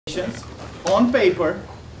on paper,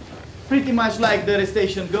 pretty much like the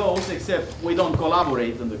recitation goes, except we don't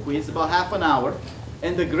collaborate on the quiz, about half an hour,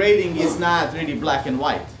 and the grading is not really black and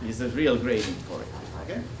white. It's a real grading for it,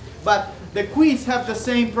 okay? But the quiz have the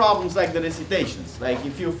same problems like the recitations. Like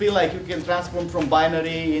if you feel like you can transform from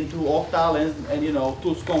binary into octal and you know,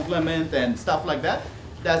 2's complement and stuff like that,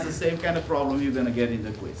 that's the same kind of problem you're gonna get in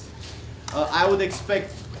the quiz. I would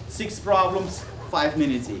expect 6 problems, 5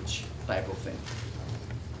 minutes each type of thing.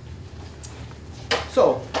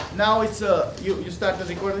 So now it's, you started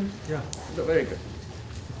recording? Yeah. Very good.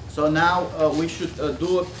 So now we should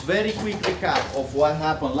do a very quick recap of what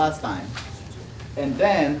happened last time. And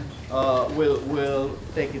then we'll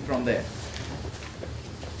take it from there.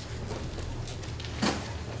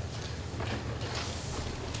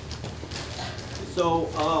 So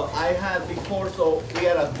I had before, so we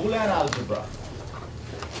had a Boolean algebra.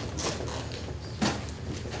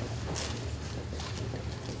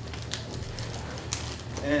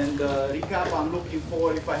 And recap, I'm looking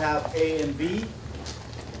for if I have A and B,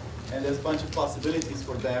 and there's a bunch of possibilities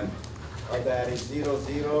for them. That is 0,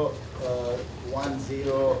 0, 1,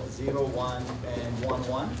 0, 0, 1, and 1,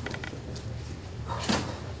 1.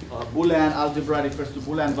 Boolean algebra refers to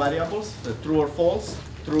Boolean variables, true or false.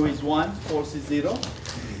 True is 1, false is 0.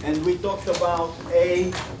 And we talked about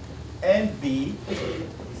A and B. We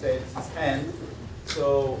said it's AND.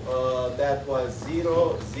 So that was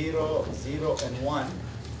 0, 0, 0, and 1.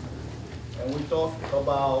 And we talked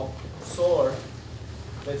about SOR.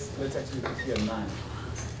 Let's actually put here 9.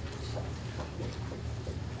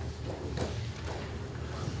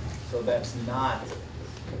 So that's not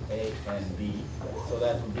A and B. So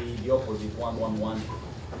that would be the opposite, 1, 1, 1,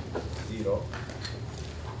 0.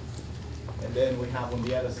 And then we have on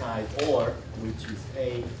the other side OR, which is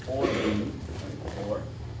A or B, or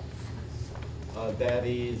that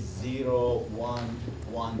is 0, 1,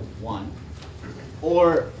 1, 1.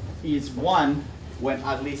 Or is 1 when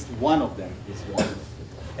at least one of them is 1.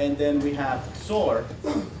 And then we have SOR,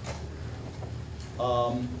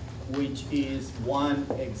 which is 1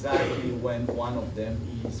 exactly when one of them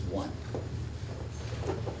is 1.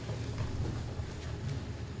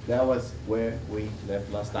 That was where we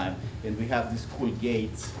left last time. And we have these cool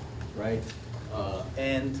gates, right?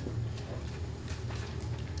 And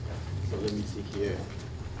so let me see here.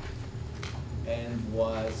 And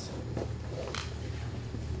was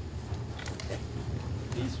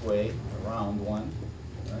this way, around 1,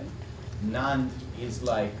 right? None is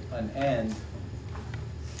like an AND.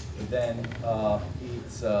 Then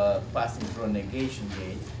it's passing through a negation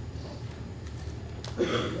gate.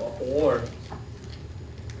 Or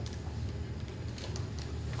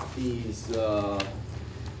is the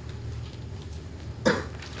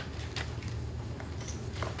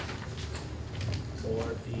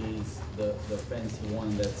fancy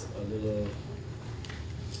one that's a little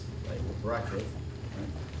like a bracket.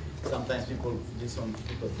 Right? Sometimes people, this one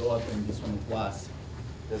put a dot and this one plus.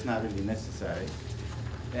 That's not really necessary.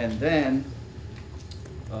 And then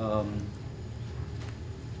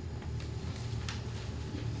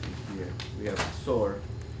here we have SOR.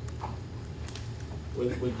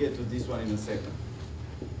 We'll get to this one in a second.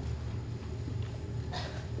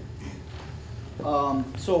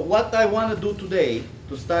 So what I want to do today,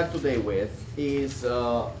 to start today with, is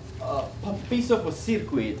a piece of a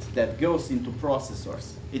circuit that goes into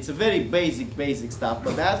processors. It's a very basic stuff,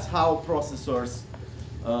 but that's how processors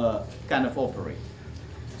kind of operate.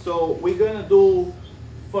 So we're going to do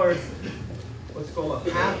first what's called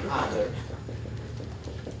a half adder.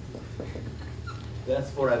 That's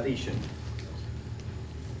for addition.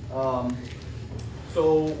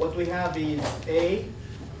 So what we have is A,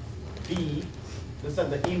 B, those are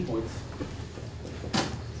the inputs.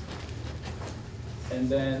 And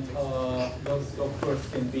then those, of course,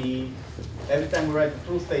 can be, every time we write the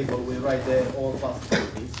truth table, we write there all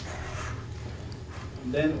possibilities.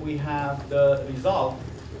 And then we have the result.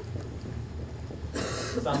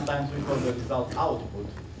 Sometimes we call the result output.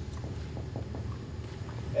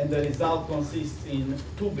 And the result consists in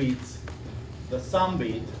 2 bits, the sum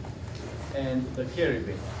bit and the carry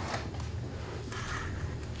bit.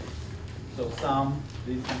 So sum,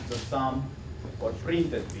 this is the sum or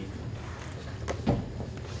printed bit.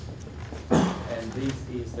 And this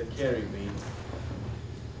is the carry bit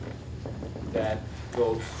that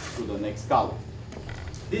goes to the next column.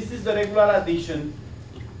 This is the regular addition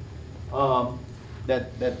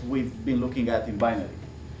that we've been looking at in binary.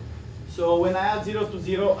 So when I add 0 to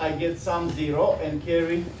 0, I get sum 0 and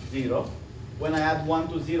carry 0. When I add 1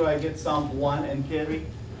 to 0, I get sum 1 and carry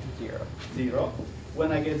 0.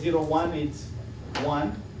 When I get 0, 1, it's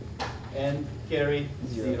 1 and carry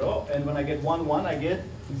 0. And when I get 1, 1, I get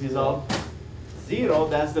This is all 0,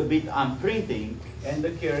 that's the bit I'm printing, and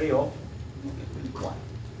the carry of 1.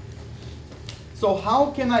 So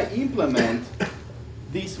how can I implement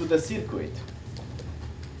this with the circuit?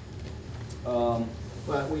 Well,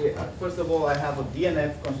 first of all, I have a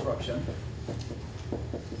DNF construction.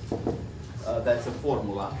 That's a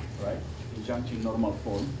formula, right? Conjunction normal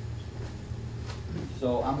form.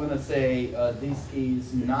 So I'm going to say this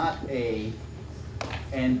is not A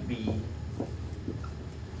and B,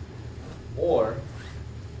 or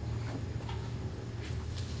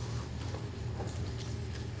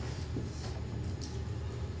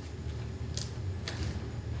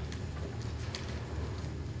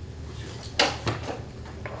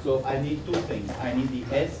so I need two things. I need the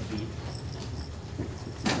S bit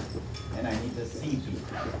and I need the C bit,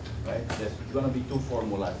 right? There's going to be two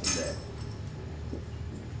formulas in there.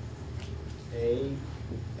 A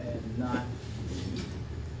and not B.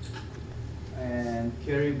 And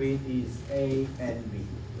carry bit is A and B.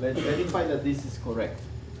 Let's verify that this is correct.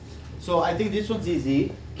 So I think this one's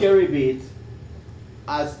easy. Carry bit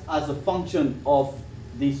as a function of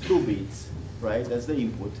these two bits, right? That's the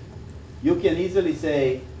input. You can easily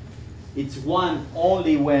say it's 1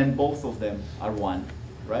 only when both of them are 1,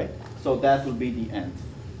 right? So that will be the end.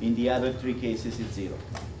 In the other 3 cases, it's 0.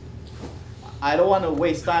 I don't want to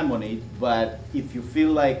waste time on it, but if you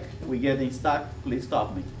feel like we're getting stuck, please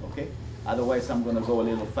stop me, okay? Otherwise, I'm going to go a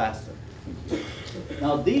little faster.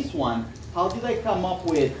 Now this one, how did I come up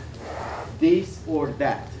with this or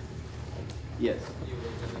that? Yes? You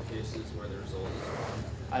look at the cases where the result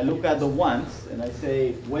is 1. I look at the ones and I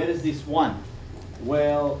say, where is this 1?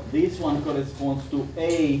 Well, this one corresponds to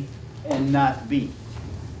A and not B.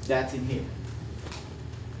 That's in here.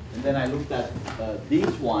 And then I looked at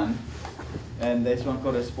this one, and this one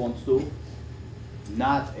corresponds to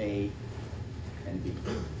not A and B.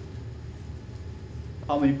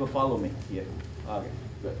 How many people follow me here? Okay,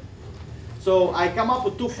 good. So I come up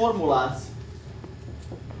with two formulas.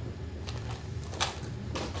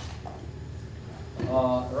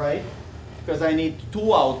 Right? Because I need two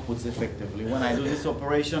outputs effectively. When I do this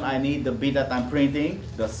operation, I need the bit that I'm printing,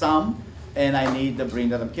 the sum, and I need the bit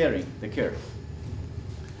that I'm carrying, the carry.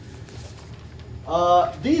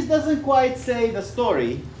 This doesn't quite say the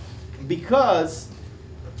story because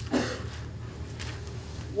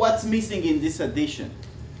what's missing in this addition?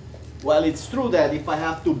 Well, it's true that if I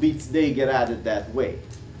have two bits, they get added that way.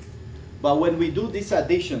 But when we do these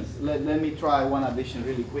additions, let me try one addition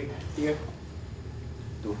really quick here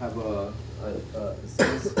to have a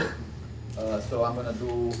sense. So I'm going to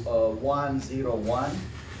do 1, 0, 1,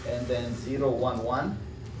 and then 0, 1, 1.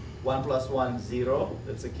 1 plus 1, 0,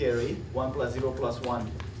 that's a carry. 1 plus 0 plus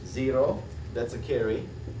 1, 0, that's a carry.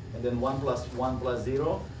 And then 1 plus 1 plus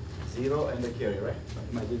 0, 0, and the carry, right?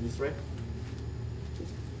 Am I doing this right?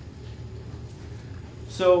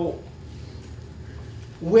 So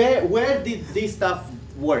where did this stuff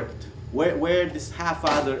work? Where this half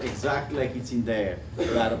other exactly like it's in there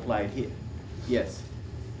that applied here? Yes?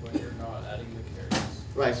 When you're not adding the carries.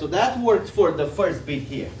 Right, so that worked for the first bit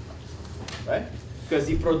here, right? Because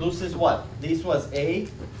it produces what? This was A,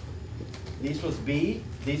 this was B,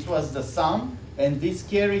 this was the sum, and this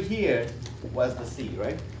carry here was the C,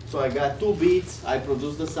 right? So I got two bits, I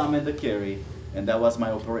produced the sum and the carry, and that was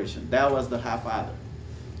my operation. That was the half adder.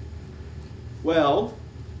 Well,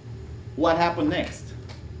 what happened next?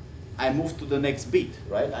 I moved to the next bit,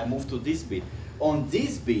 right? I moved to this bit. On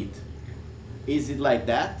this bit, is it like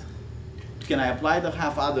that? Can I apply the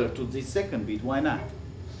half adder to this second bit? Why not?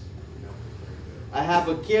 I have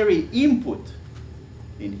a carry input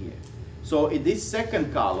in here. So in this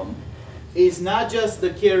second column is not just the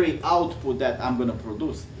carry output that I'm going to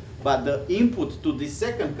produce, but the input to this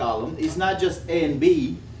second column is not just A and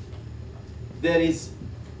B. There is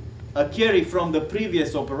a carry from the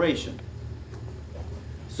previous operation.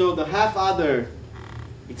 So the half adder,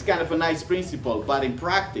 it's kind of a nice principle, but in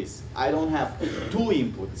practice, I don't have two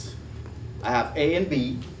inputs. I have A and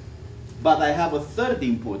B, but I have a third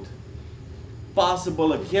input,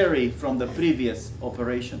 possible a carry from the previous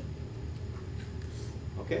operation.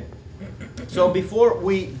 Okay? So before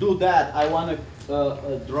we do that, I want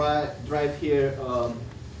to drive here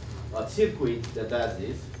a circuit that does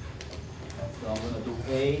this. So I'm going to do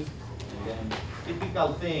A, and then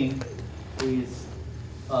typical thing is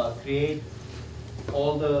create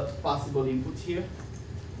all the possible inputs here.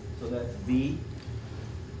 So that's B,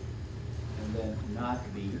 and then not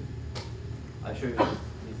B. I showed you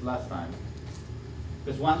this last time.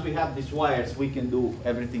 Because once we have these wires, we can do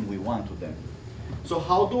everything we want to them. So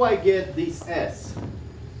how do I get this S?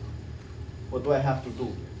 What do I have to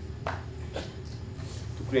do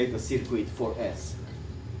to create a circuit for S?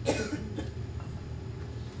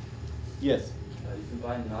 Yes. You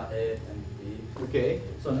combine not A and B. Okay,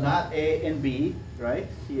 so not A and B, right?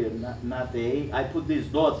 Here, not A. I put this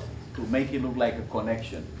dot to make it look like a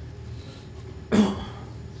connection.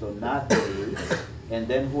 So not A, and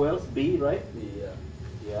then who else? B, right? B,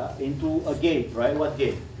 Yeah, into a gate, right? What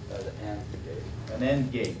gate? the AND gate. An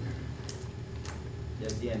AND gate.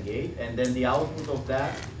 That's the AND gate, and then the output of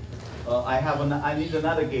that, I need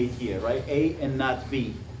another gate here, right? A and not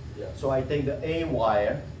B. Yeah. So I take the A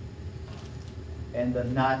wire and the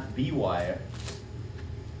not B wire,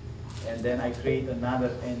 and then I create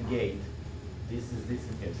another AND gate. This is this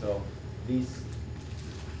here. So this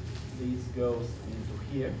goes into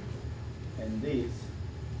here, and this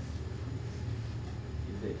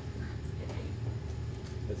is it.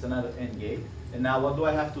 That's another AND gate. And now what do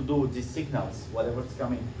I have to do with these signals, whatever's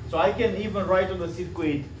coming? So I can even write on the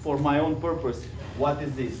circuit for my own purpose. What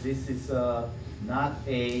is this? This is not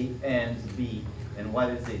A and B. And what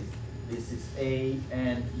is this? This is A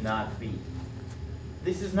and not B.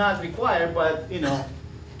 This is not required, but you know,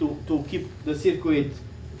 to keep the circuit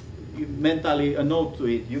mentally a note to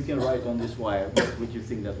it, you can write on this wire what you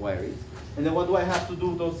think that wire is. And then what do I have to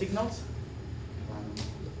do with those signals?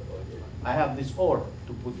 I have this OR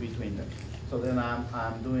to put between them. So then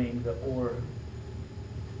I'm doing the OR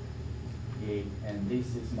gate, and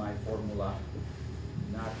this is my formula,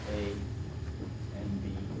 not A and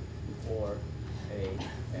B, or A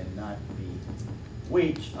and not B,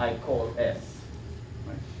 which I call S.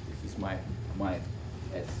 Right? This is my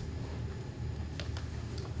S.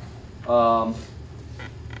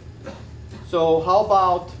 So how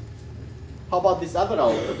about this other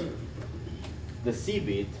output, the C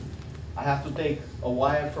bit? I have to take a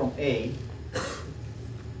wire from A,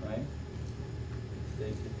 right? Take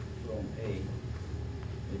it from A,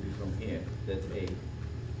 maybe from here, that's A.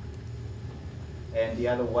 And the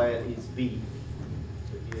other wire is B,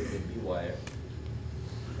 so here's the B wire.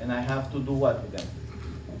 And I have to do what with them?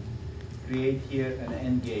 Create here an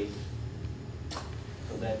AND gate.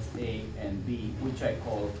 So that's A and B, which I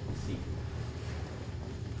call C.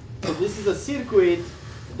 So this is a circuit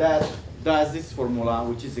that does this formula,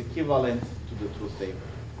 which is equivalent to the truth table.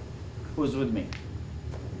 Who's with me?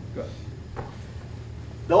 Good.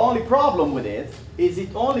 The only problem with it is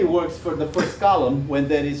it only works for the first column when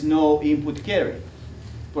there is no input carry.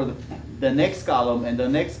 For the next column and the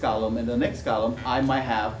next column and the next column, I might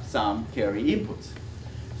have some carry inputs.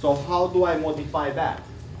 So how do I modify that?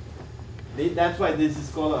 That's why this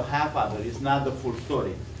is called a half adder. It's not the full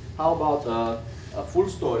story. How about a full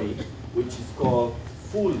story, which is called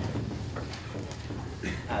full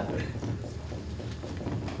adder?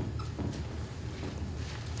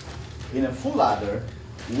 In a full adder,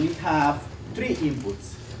 we have three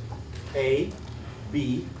inputs, A,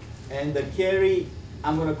 B, and the carry,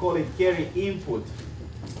 I'm going to call it carry input,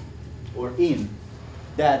 or in,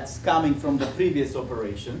 that's coming from the previous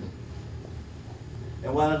operation.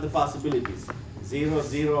 And what are the possibilities? 0,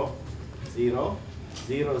 0, 0,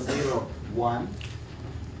 0, 0, 1,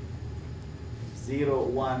 0,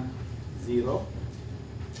 1, 0,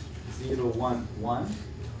 0, 1, 1,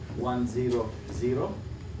 1, 0, 0,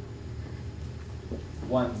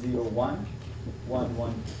 1, 0, 1, 1,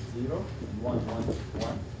 1, 0, and 1, 1,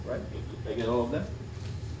 1, right? I get all of them?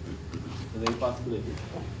 So there are possibilities.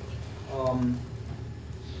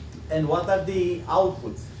 And what are the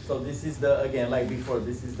outputs? So this is the, again, like before,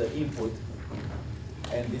 this is the input,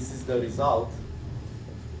 and this is the result,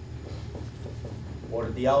 or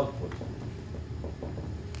the output.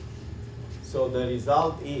 So the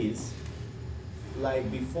result is, like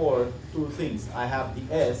before, two things. I have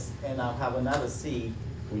the S, and I have another C,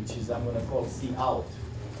 which is I'm going to call C out.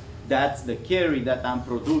 That's the carry that I'm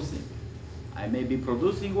producing. I may be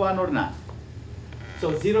producing one or not.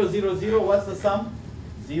 So 0, 0, 0, what's the sum?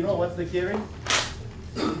 0, what's the carry?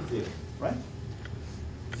 0, right?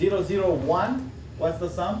 0, 0, 1, what's the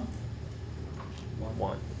sum?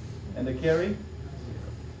 1. And the carry?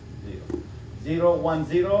 0. 0, 1,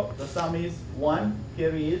 0, the sum is 1,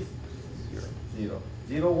 carry is 0.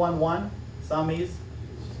 0, 1, 1, sum is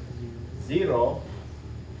 0,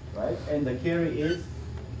 right? And the carry is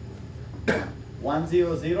 1,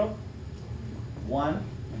 0, 0, 1,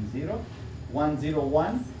 and 0. 1, 0,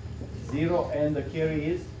 1, 0, and the carry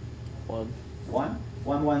is 1. 1.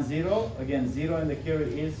 1, 1, 0, again 0, and the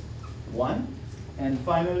carry is 1. And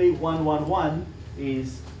finally 1, 1, 1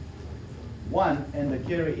 is 1, and the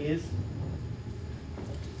carry is.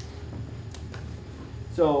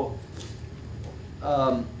 So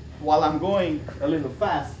while I'm going a little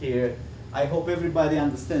fast here, I hope everybody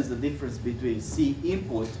understands the difference between C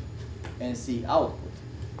input and C output.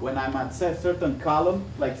 When I'm at a certain column,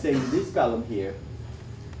 like say in this column here,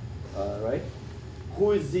 right?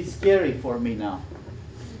 Who is this carry for me now?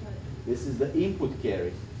 This is the input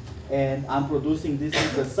carry. And I'm producing, this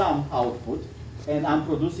is the sum output. And I'm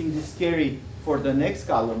producing this carry for the next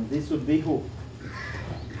column. This would be who?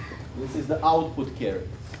 This is the output carry.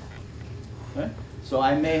 Okay? So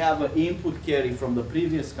I may have an input carry from the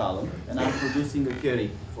previous column, and I'm producing a carry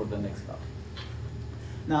for the next column.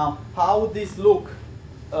 Now, how would this look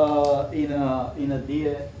in a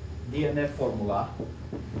DNF formula?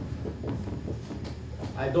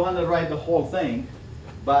 I don't want to write the whole thing,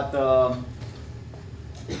 but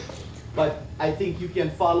I think you can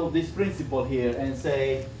follow this principle here and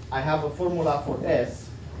say, I have a formula for S,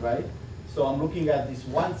 right? So I'm looking at these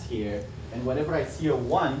ones here, and whenever I see a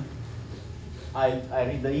 1, I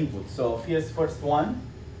read the input. So here's first one.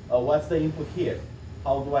 What's the input here?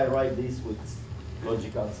 How do I write this with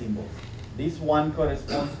logical symbols? This one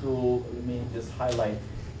corresponds to, let me just highlight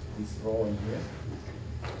this row in here.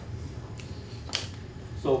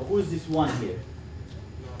 So who's this one here?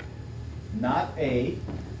 Not A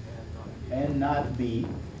and not B.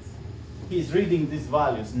 He's reading these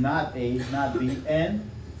values, not A, not B, and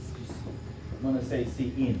I'm going to say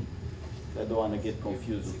C in. I don't want to get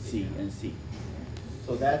confused with C and C.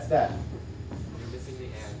 So that's that. You're missing the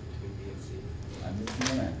and between B and C. I'm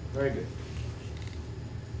missing an and. Very good.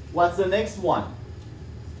 What's the next one?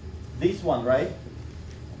 This one, right?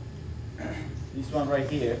 This one right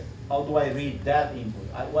here. How do I read that input?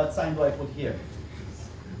 What sign do I put here?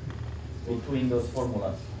 Between those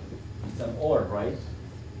formulas. It's an OR, right?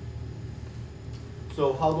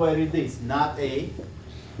 So how do I read this? Not A,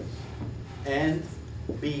 and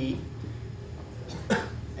B,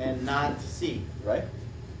 and not C, right?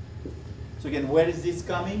 So again, where is this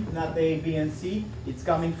coming? Not A, B, and C. It's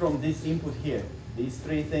coming from this input here. These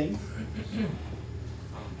three things.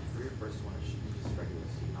 For your first one, it should be just regular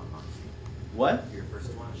C, not C. What? For your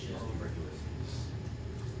first one, it should just be regular C.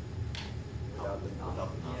 Without the not.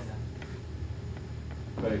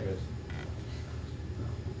 Very good.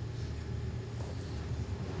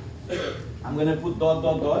 I'm going to put dot,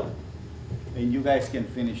 dot, dot, and you guys can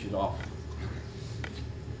finish it off.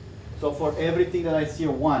 So for everything that I see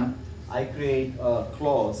a 1, I create a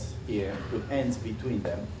clause here with ends between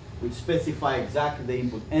them, which specify exactly the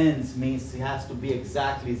input. Ends means it has to be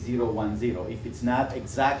exactly 0, 1, 0. If it's not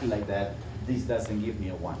exactly like that, this doesn't give me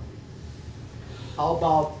a 1. How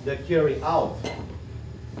about the carry out?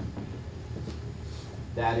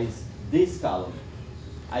 That is this column.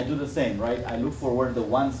 I do the same, right? I look for where the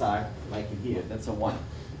 1s are, like in here. That's a 1.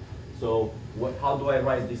 So how do I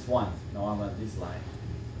write this 1? Now I'm at this line.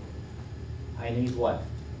 I need what?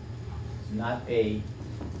 Not A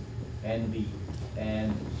and B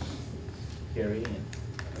and carry in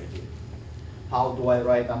right here. How do I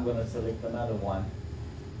write? I'm going to select another one.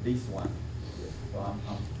 This one. So I'm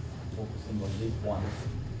focusing on this one.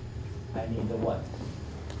 I need the what?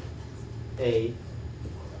 A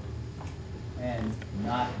and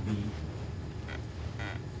not B.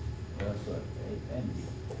 Sorry, A and B.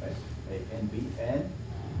 Okay? A and B and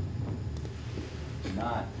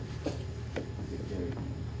not carry in.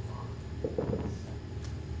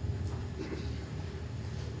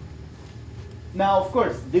 Now, of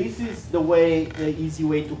course, this is the easy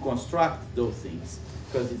way to construct those things,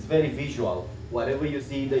 because it's very visual. Whatever you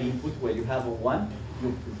see in the input where you have a 1,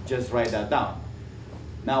 you just write that down.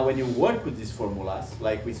 Now, when you work with these formulas,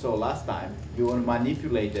 like we saw last time, you want to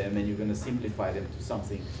manipulate them and you're going to simplify them to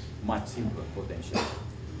something much simpler, potentially.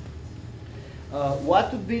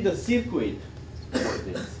 What would be the circuit for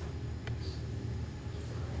this?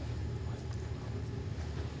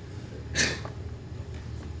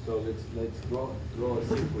 So let's draw a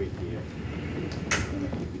circuit here. I'm going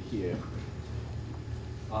to keep it here.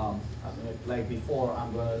 Like before,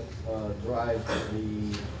 I'm going to drive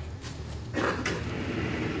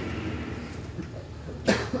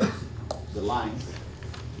the lines.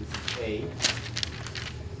 This is A.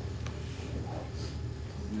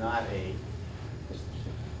 Not A.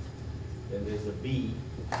 Then there's a B.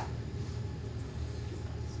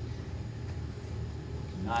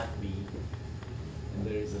 Not B. And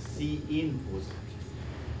there is a C input.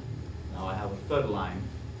 Now I have a third line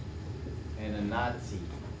and a not C.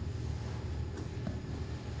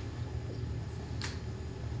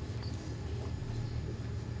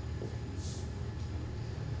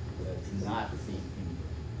 That's not C input.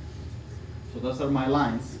 So those are my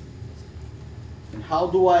lines. And how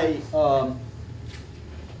do I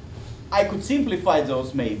could simplify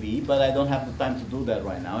those maybe, but I don't have the time to do that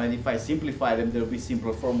right now. And if I simplify them, there will be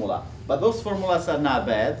simpler formula. But those formulas are not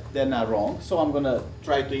bad, they're not wrong, so I'm gonna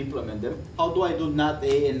try to implement them. How do I do not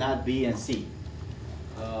A and not B and C?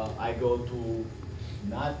 I go to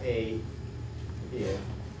not A here,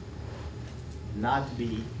 not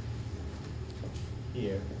B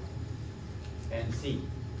here, and C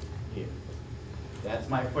here. That's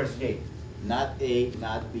my first gate. Not A,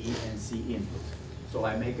 not B, and C input. So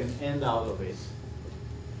I make an AND out of it.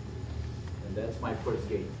 And that's my first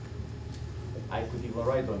gate. I could even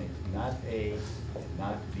write on it, not A,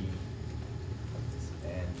 not B,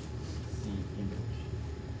 and C input.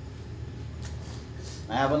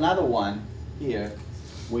 I have another one here,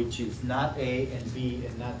 which is not A and B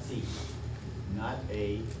and not C. Not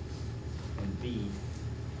A and B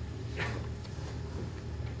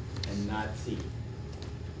and not C.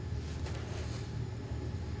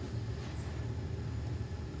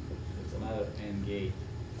 It's another AND gate.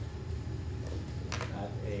 Not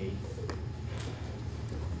A,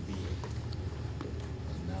 B,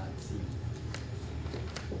 and not C.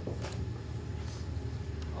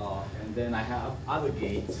 And then I have other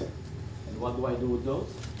gates. And what do I do with those?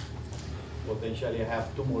 Potentially I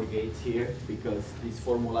have two more gates here because this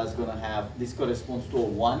formula is gonna have, this corresponds to a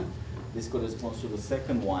 1, this corresponds to the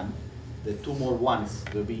second one. The two more ones,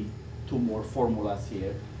 there'll be two more formulas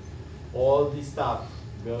here. All this stuff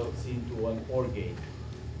goes into an OR gate.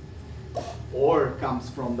 OR comes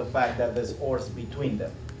from the fact that there's ORs between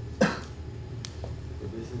them. So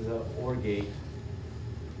this is an OR gate.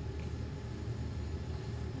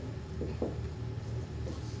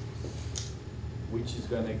 Which is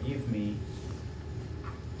going to give me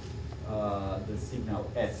the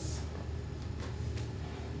signal S.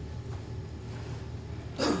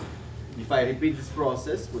 If I repeat this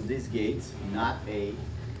process with these gates, not A,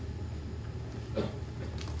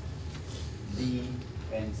 B,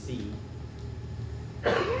 and C,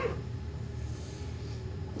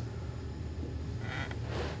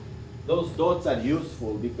 those dots are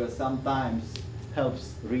useful because sometimes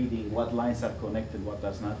helps reading what lines are connected, what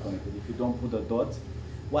is not connected. If you don't put a dot,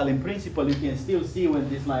 well, in principle, you can still see when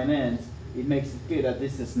this line ends, it makes it clear that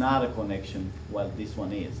this is not a connection, while this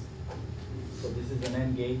one is. So this is an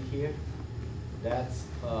AND gate here. That's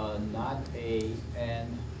not A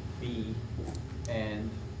and B and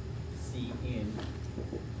C in.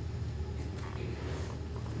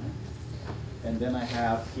 And then I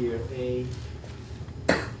have here A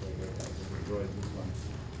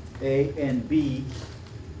and B.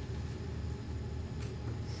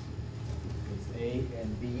 It's A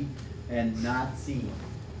and B and not C.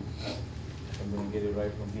 I'm going to get it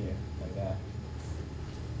right from here, like that.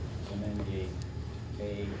 And then gate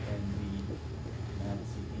A and B, not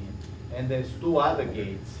C in. And there's two other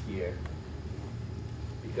gates here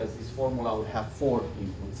because this formula will have 4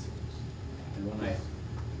 inputs. And when I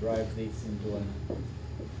drive this into an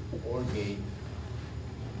OR gate,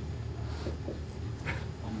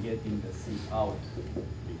 I'm getting the C out.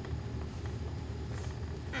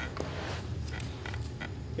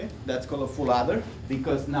 Okay, that's called a full adder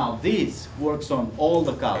because now this works on all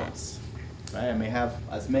the columns. Right? I may have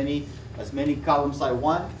as many columns I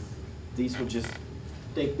want. This will just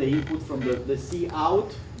take the input from the C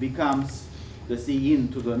out becomes the C in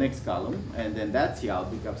to the next column, and then that C out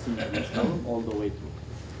becomes C in to the next column all the way through.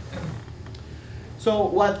 So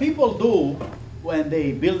what people do when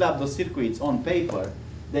they build up the circuits on paper,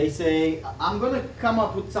 they say, I'm going to come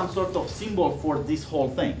up with some sort of symbol for this whole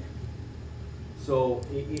thing. So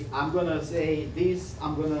I'm going to say this,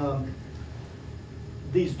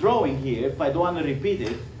 this drawing here, if I don't want to repeat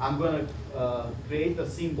it, I'm going to create a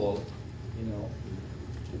symbol, you know,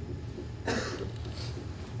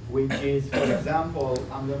 which is, for example,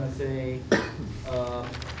 I'm going to say, I'm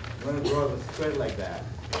going to draw a square like that.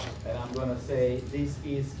 And I'm going to say this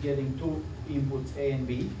is getting 2 inputs A and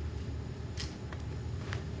B.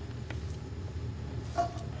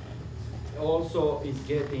 Also is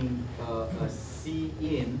getting a C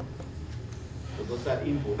in, so those are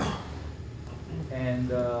inputs.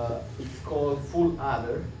 And it's called full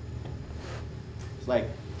adder. It's like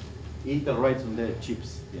Intel writes on their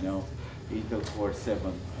chips, you know, Intel Core 7.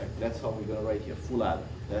 Like that's how we're going to write here, full adder.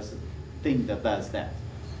 That's the thing that does that.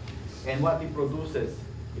 And what it produces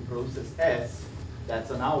S, that's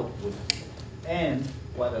an output. And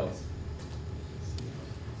what else?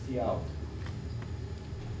 C out.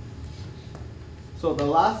 So the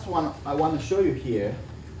last one I want to show you here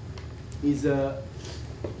is the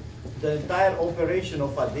entire operation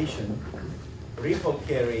of addition, ripple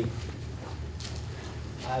carry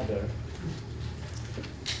adder,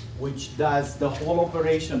 which does the whole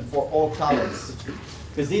operation for all columns.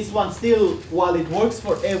 Because this one still, while it works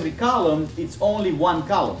for every column, it's only one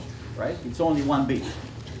column, right? It's only one bit.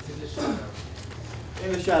 It's in the shadow.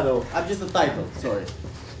 In the shadow. I'm just a title, sorry.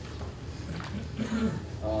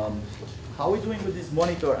 How are we doing with this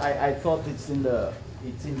monitor? I thought it's in the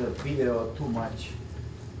it's in the video too much.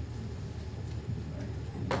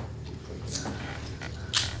 In the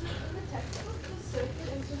textbook, the circuit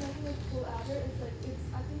implementing a full adder is like,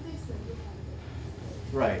 I think they simplified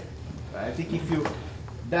it. Right. I think if you,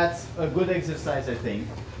 that's a good exercise, I think.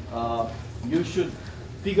 You should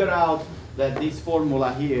figure out that this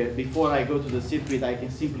formula here, before I go to the circuit, I can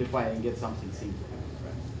simplify and get something simple.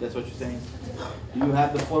 Right? That's what you're saying? Do you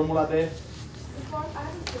have the formula there? The form, I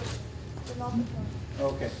have the circuit, but not the form.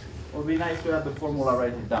 Okay. It would be nice to have the formula,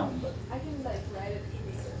 write it down, but I can like write it in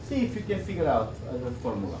the circuit. see if you can figure out the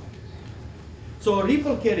formula. So a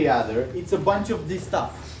ripple carry adder, it's a bunch of this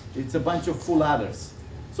stuff. It's a bunch of full adders.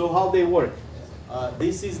 So how they work?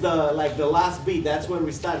 This is the last bit. That's where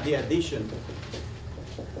we start the addition.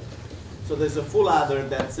 So there's a full adder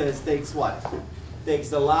that says takes what? Takes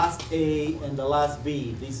the last A and the last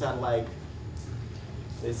B. These are like,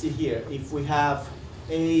 let's see here. If we have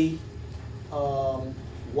A1,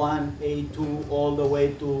 A2 all the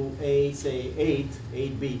way to A, say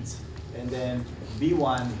 8 bits, and then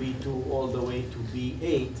B1, B2 all the way to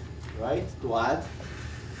B8, right? To add.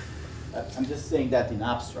 I'm just saying that in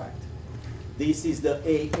abstract. This is the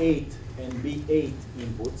A8 and B8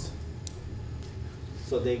 inputs.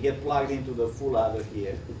 So they get plugged into the full adder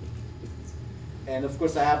here. And of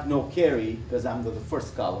course I have no carry because I'm the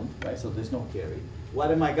first column, right? So there's no carry.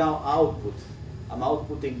 What am I going to output? I'm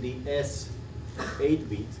outputting the S8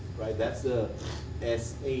 bit, right? That's the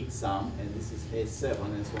S8 sum, and this is S7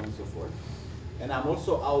 and so on and so forth. And I'm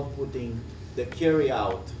also outputting the carry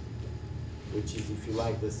out, which is, if you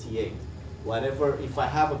like, the C8. Whatever, if I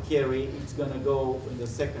have a carry, it's going to go in the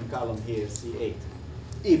second column here, C8,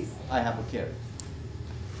 if I have a carry.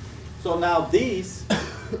 So now this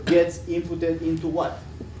gets inputted into what?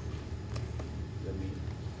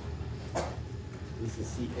 This is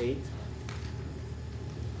C8.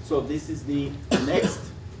 So this is the next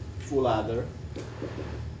full adder,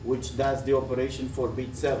 which does the operation for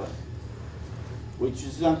bit 7. Which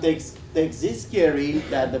is takes this carry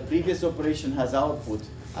that the previous operation has output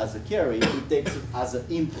as a carry, it takes it as an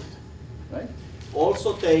input, right?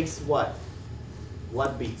 Also takes what?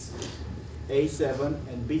 What bits? A7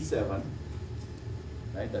 and B7,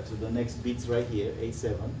 right? That's the next bits right here,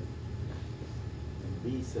 A7 and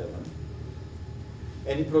B7.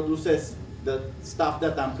 And it produces the stuff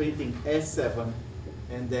that I'm printing, S7,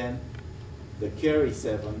 and then the carry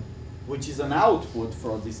 7, which is an output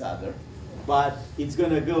from this adder, but it's going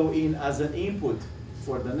to go in as an input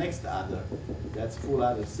for the next adder. That's full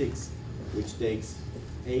adder 6, which takes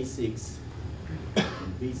A6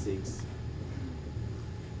 and B6.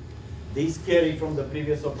 This carry from the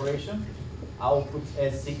previous operation outputs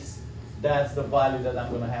S6. That's the value that I'm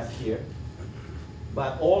going to have here.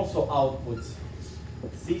 But also outputs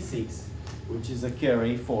C6, which is a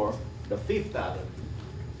carry for the 5th adder.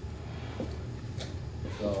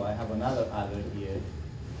 So I have another adder here,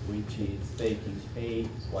 which is taking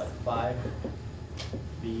A5,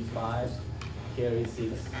 B5, carry 6, so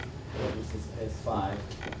this is S5,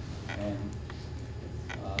 and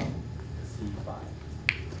C5.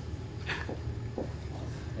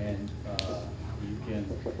 And you can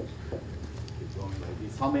keep going like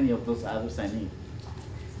this. How many of those adders I need?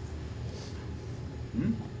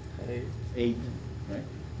 8, right?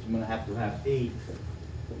 So I'm going to have 8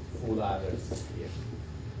 full adders here.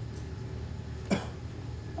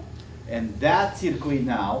 And that circuit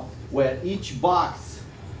now, where each box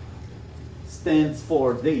stands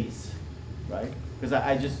for this, right? Because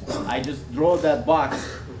I just draw that box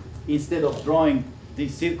instead of drawing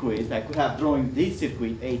this circuit. I could have drawn this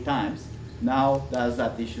circuit 8 times. Now does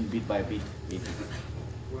addition bit by bit.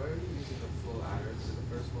 Where are you using the full adders for the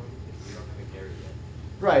first one if you don't have a carry yet?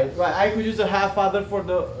 Right. I could use a half adder for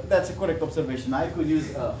the, that's a correct observation. I could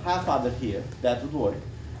use a half adder here, that would work.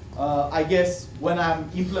 I guess when I'm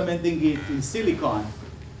implementing it in silicon,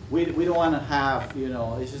 we don't want to have,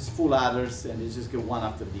 it's just full adders and it's just go one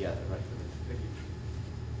after the other, right?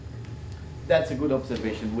 That's a good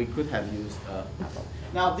observation. We could have used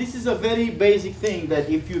Now, this is a very basic thing that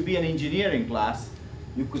if you be an engineering class,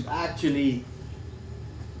 you could actually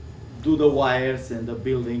do the wires and the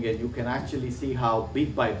building, and you can actually see how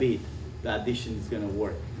bit by bit the addition is going to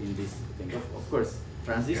work in this thing. Of course,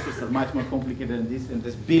 transistors are much more complicated than this, and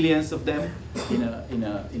there's billions of them in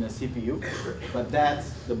a CPU. But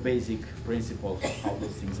that's the basic principle of how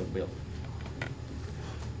those things are built.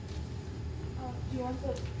 Do you want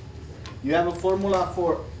the... You have a formula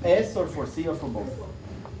for S or for C or for both?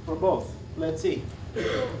 For both. Let's see.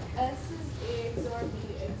 So S is A XOR B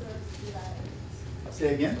XOR Ci.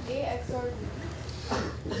 Say again. A XOR B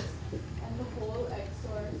and the whole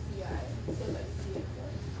XOR Ci. So like C XOR.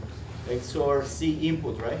 XOR C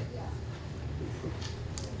input, right? Yeah.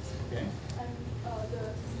 Okay. And the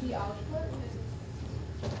C output is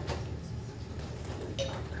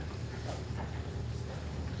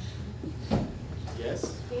Yes.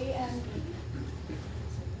 A and B.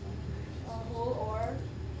 Whole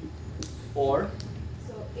Or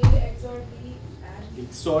so A XOR B and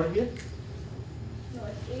XOR here. no,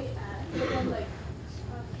 it's A and but then like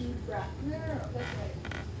huge bracket. No, that's right.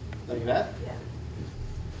 Like that. Yeah.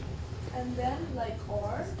 And then like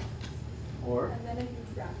or and then a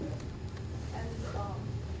huge bracket. And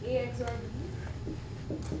A XOR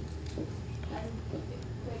B. And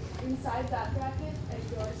like inside that bracket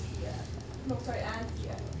XOR CF. No, sorry, and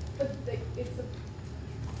CF. But like it's a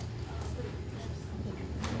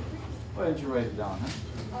Why don't you write it down,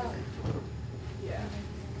 huh? yeah.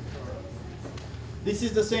 This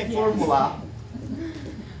is the same formula.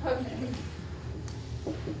 Okay.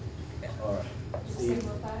 All right.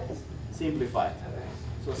 Simplified. Simplified.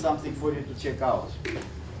 So something for you to check out.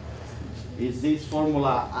 Is this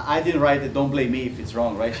formula, I didn't write it, don't blame me if it's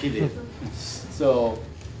wrong, right? She did. So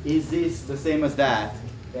is this the same as that?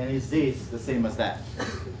 And is this the same as that?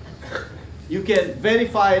 You can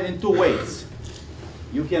verify it in two ways.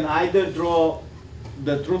 You can either draw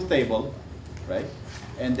the truth table, right?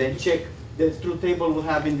 And then check, the truth table will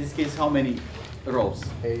have in this case how many rows?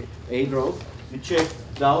 8. 8 rows. You check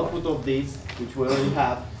the output of this, which we already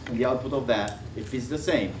have, and the output of that. If it's the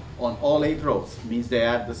same on all 8 rows, means they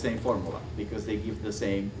are the same formula because they give the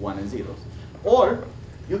same 1 and 0s. Or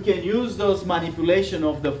you can use those manipulation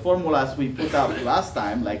of the formulas we put up last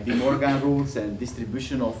time, like De Morgan rules and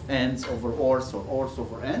distribution of ends over ors or ors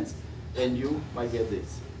over ends, and you might get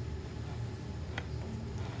this.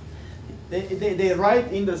 They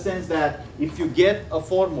write in the sense that if you get a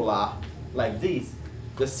formula like this,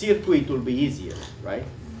 the circuit will be easier, right?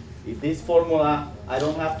 If this formula, I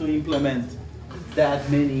don't have to implement that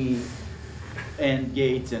many AND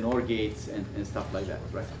gates and OR gates and stuff like that,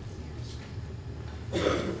 right?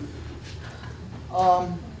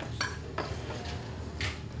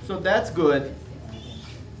 So that's good.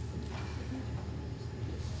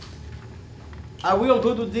 Are we all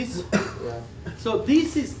good with this? Yeah. So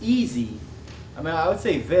this is easy. I mean, I would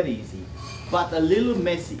say very easy, but a little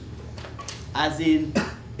messy. As in,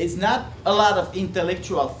 it's not a lot of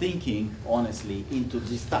intellectual thinking, honestly, into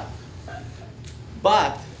this stuff.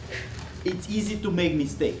 But it's easy to make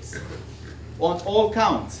mistakes on all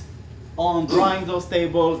counts. On drawing those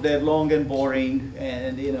tables, they're long and boring,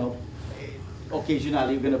 and you know,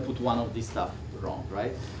 occasionally you're gonna put one of this stuff wrong,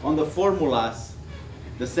 right? On the formulas,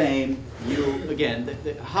 the same. You again,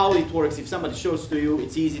 how it works. If somebody shows to you,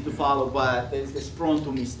 it's easy to follow, but it's prone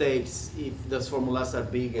to mistakes if those formulas are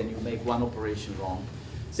big and you make one operation wrong.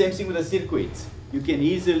 Same thing with the circuits. You can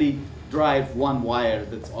easily drive one wire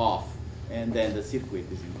that's off, and then the circuit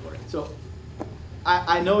is incorrect. So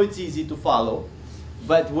I know it's easy to follow,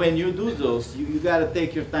 but when you do those, you gotta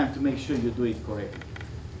take your time to make sure you do it correctly.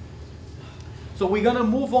 So we're gonna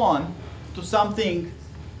move on to something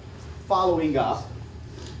following up,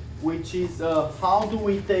 which is how do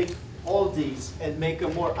we take all these and make a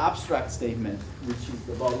more abstract statement, which is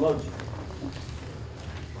about logic.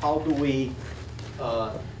 How do we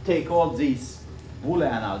take all these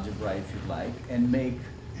Boolean algebra, if you like, and make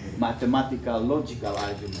mathematical logical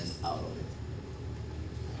arguments out of it.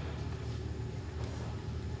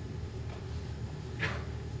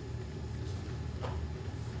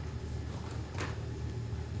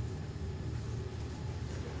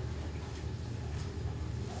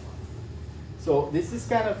 So this is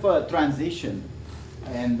kind of a transition,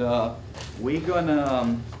 and we're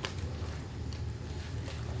gonna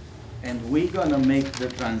make the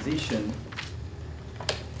transition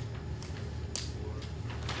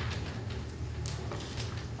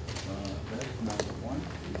that's number one.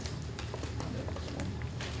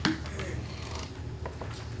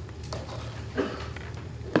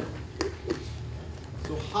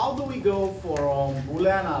 So how do we go from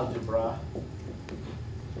Boolean algebra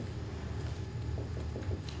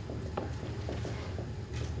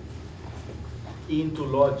into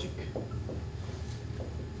logic?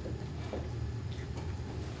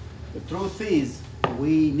 The truth is,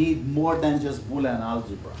 we need more than just Boolean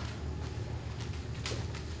algebra.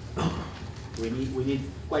 We need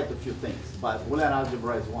quite a few things, but Boolean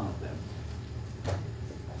algebra is one of them.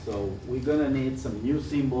 So we're gonna need some new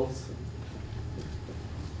symbols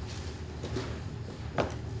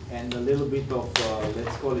and a little bit of,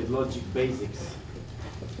 let's call it logic basics.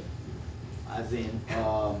 As in,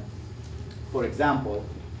 for example,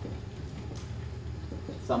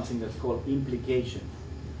 something that's called implication.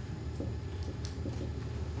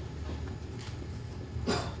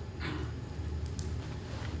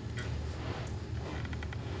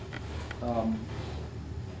 Um,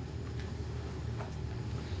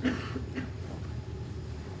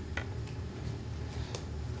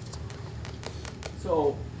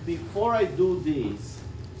 so before I do this,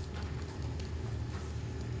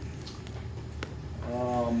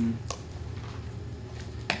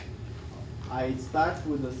 I start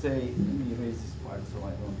with a say, let me erase this part so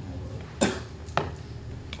I don't have a,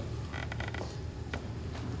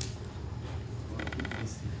 I'll keep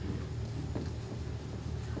this here.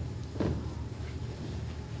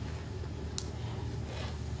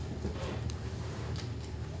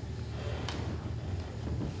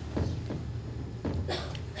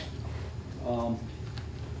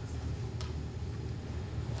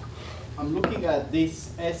 I'm looking at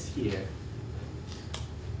this S here,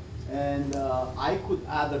 and I could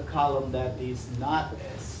add a column that is not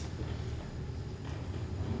S,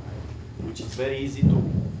 which is very easy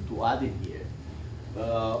to add it here.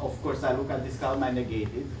 Of course, I look at this column, I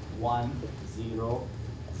negate it, 1, 0,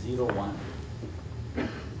 0, 1,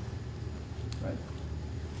 right?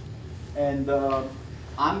 And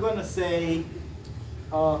I'm going to say,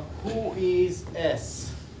 who is S?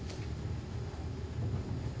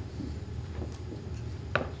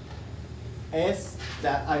 S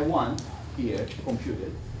that I want here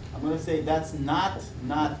computed, I'm going to say that's not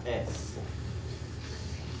S.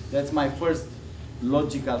 That's my first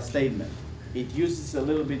logical statement. It uses a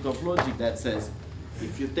little bit of logic that says,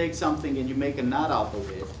 if you take something and you make a not out of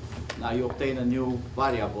it, now you obtain a new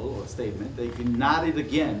variable or statement. If you not it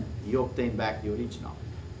again, you obtain back the original.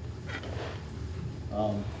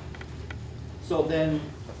 So then,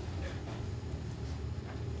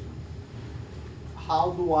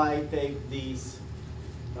 how do I take these,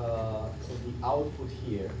 so the output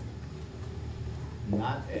here,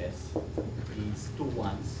 not S, is 2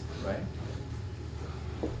 1s, right?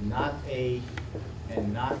 Not A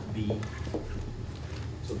and not B.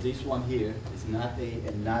 So this one here is not A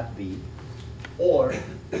and not B. Or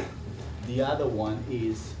the other one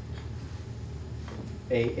is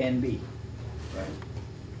A and B, right?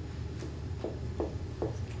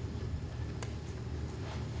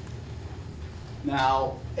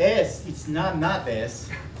 Now, S, it's not S,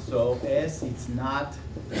 so S, it's not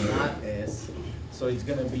S, so it's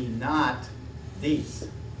going to be not this,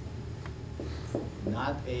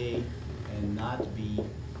 not A and not B,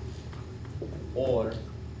 or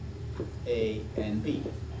A and B.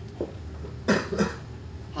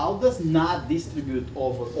 How does not distribute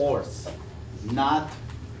over ors? Not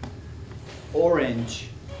orange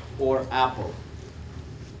or apple.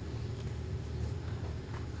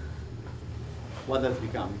 What does it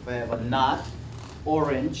become? If I have a not,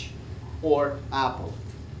 orange, or apple.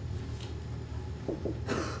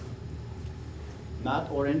 Not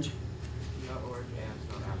orange. Not orange and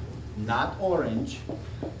not apple. Not orange.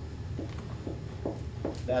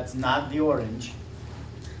 That's not the orange.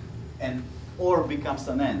 And or becomes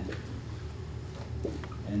an and.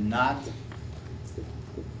 And not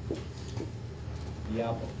the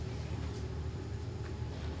apple.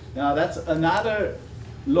 Now that's another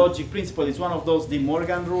logic principle. It's one of those De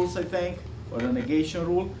Morgan rules, I think, or the negation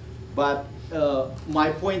rule. But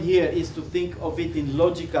my point here is to think of it in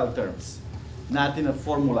logical terms, not in a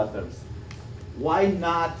formula terms. Why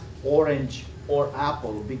not orange or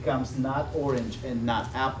apple becomes not orange and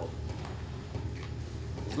not apple?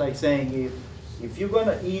 It's like saying if you're going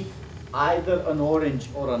to eat either an orange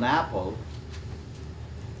or an apple,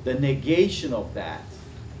 the negation of that,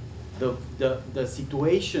 the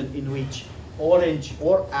situation in which orange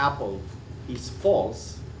or apple is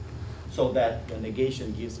false, so that the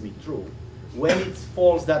negation gives me true. When it's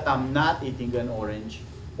false that I'm not eating an orange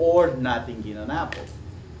or not eating an apple.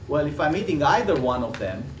 Well, if I'm eating either one of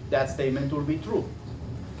them, that statement will be true.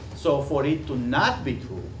 So for it to not be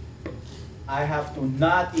true, I have to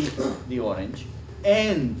not eat the orange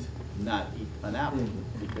and not eat an apple.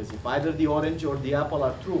 Because if either the orange or the apple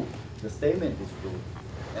are true, the statement is true.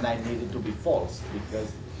 And I need it to be false,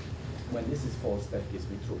 because when this is false, that gives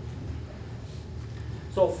me true.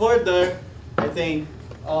 So further, I think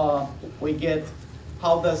we get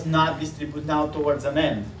how does not distribute now towards an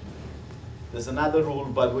end. There's another rule,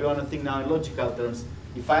 but we want to think now in logical terms.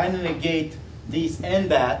 If I negate this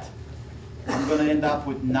and that, I'm going to end up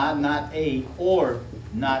with not A or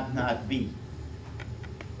not B,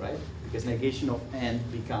 right? Because negation of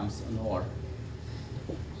and becomes an or.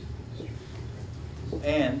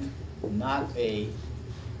 And not A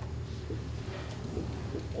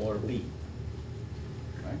or B,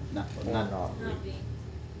 right? Not B.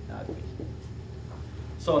 Not B.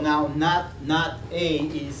 So now not A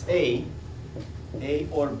is A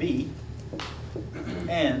or B,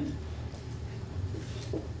 and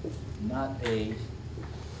not A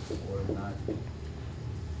or not.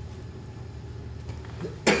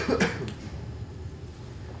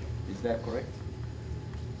 Is that correct?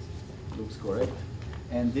 Looks correct.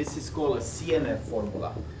 And this is called a CNF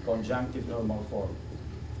formula, conjunctive normal form.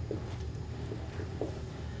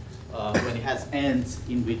 When it has ands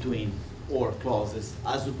in between or clauses,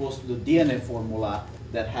 as opposed to the DNF formula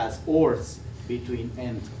that has ors between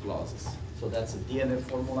and clauses. So that's a DNF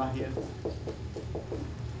formula here.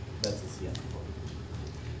 That's a CNF formula.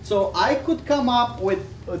 So I could come up with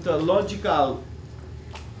a logical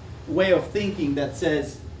way of thinking that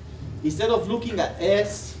says, instead of looking at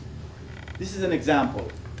S, this is an example.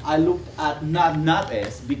 I looked at not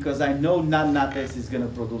S because I know not S is going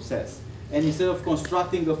to produce S. And instead of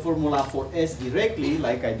constructing a formula for S directly,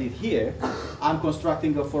 like I did here, I'm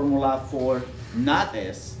constructing a formula for not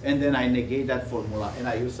S, and then I negate that formula, and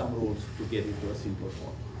I use some rules to get it to a simpler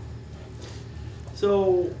form.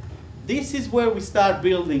 So this is where we start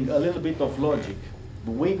building a little bit of logic.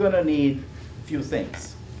 But we're going to need a few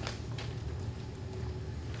things.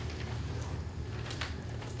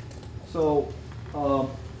 So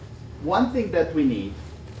one thing that we need,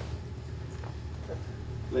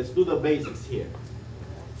 let's do the basics here.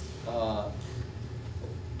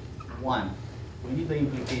 One, we need the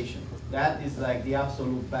implication. That is like the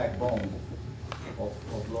absolute backbone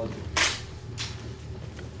of logic.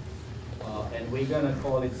 And we're going to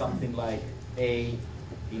call it something like A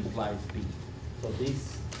implies B. So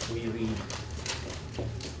this we read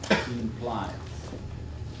implies.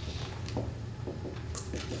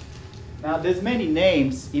 Now there's many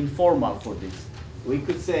names informal for this. We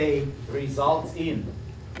could say results in.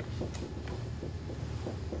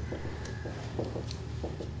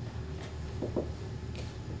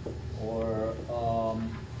 Or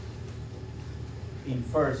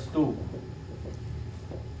infers to.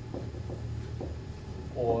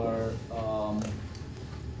 Or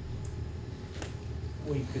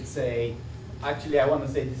we could say, actually I want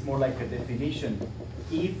to say this more like a definition.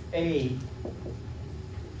 If A,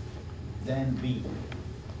 then B.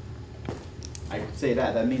 I could say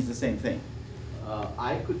that, that means the same thing.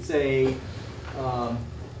 I could say,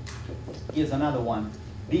 here's another one,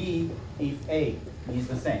 B if A means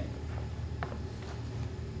the same.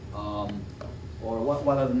 Or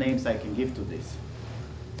what are the names I can give to this?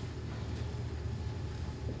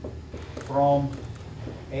 From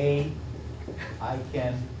A, I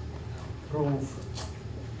can prove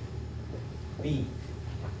B.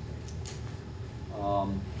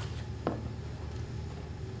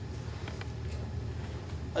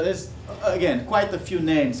 There's, again, quite a few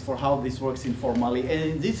names for how this works informally.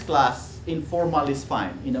 And in this class, informal is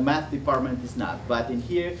fine. In a math department, it's not. But in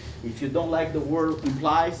here, if you don't like the word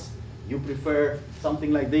implies, you prefer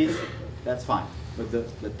something like this, that's fine. But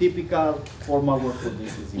the typical formal word for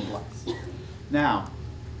this is implies. Now,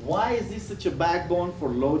 why is this such a backbone for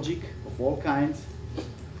logic of all kinds?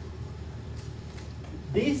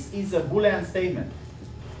 This is a Boolean statement.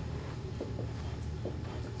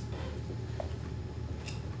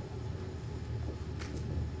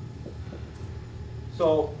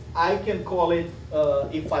 So I can call it,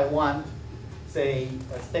 if I want, say,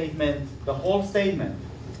 a statement, the whole statement.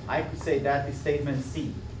 I could say that is statement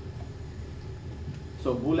C.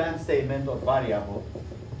 So Boolean statement or variable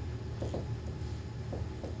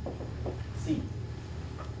C.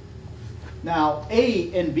 Now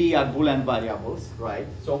A and B are Boolean variables, right?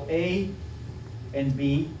 So A and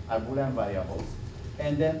B are Boolean variables.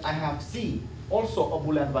 And then I have C, also a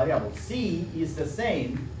Boolean variable. C is the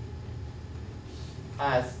same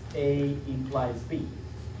as A implies B.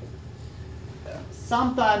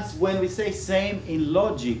 Sometimes when we say same in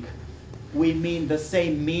logic, we mean the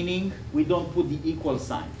same meaning. We don't put the equal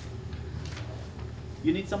sign.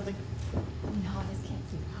 You need something? No, I just can't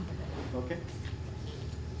see. Okay.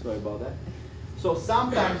 Sorry about that. So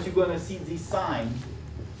sometimes you're going to see this sign,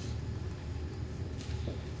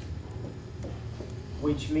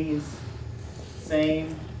 which means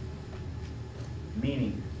same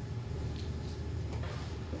meaning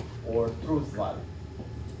or truth value.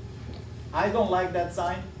 I don't like that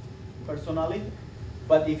sign personally,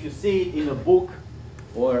 but if you see it in a book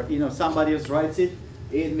or somebody else writes it,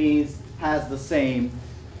 it means has the same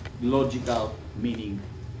logical meaning,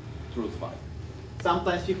 truth value.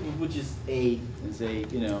 Sometimes people put just A and say,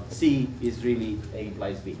 C is really A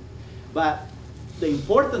implies B. But the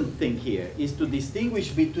important thing here is to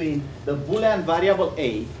distinguish between the Boolean variable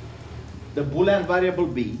A, the Boolean variable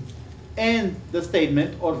B, and the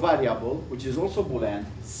statement or variable, which is also Boolean,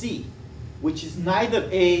 C, which is neither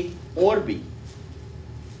A or B.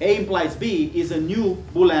 A implies B is a new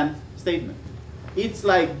Boolean statement. It's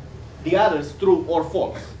like the others, true or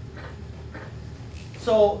false.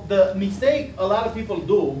 So the mistake a lot of people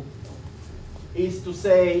do is to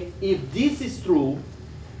say, if this is true,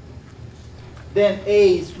 then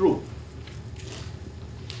A is true.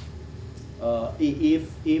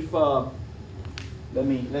 Let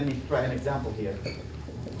me try an example here.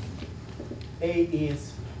 A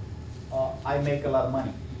is I make a lot of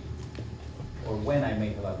money, or when I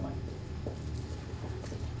make a lot of money.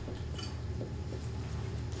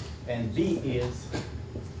 And B is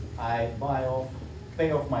I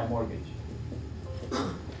pay off my mortgage.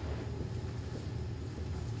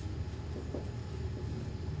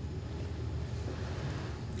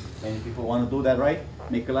 Many people want to do that, right?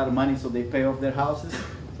 Make a lot of money so they pay off their houses.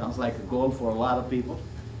 Sounds like a goal for a lot of people.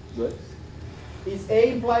 Good. Is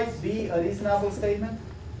A implies B a reasonable statement?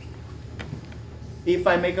 If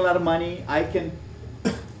I make a lot of money, I can,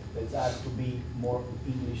 let's ask to be more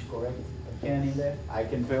English correct, can in there, I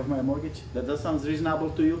can pay off my mortgage. That sounds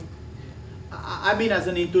reasonable to you? I mean as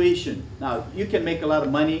an intuition. Now, you can make a lot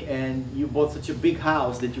of money and you bought such a big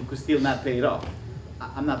house that you could still not pay it off.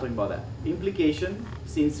 I'm not talking about that. Implication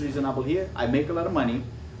seems reasonable here. I make a lot of money.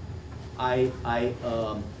 I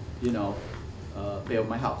pay off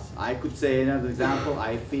my house. I could say another example.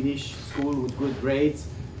 I finish school with good grades.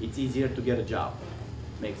 It's easier to get a job.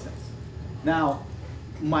 Makes sense. Now,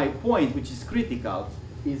 my point, which is critical,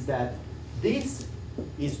 is that this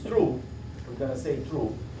is true. We're gonna say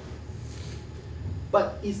true.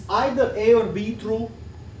 But is either A or B true?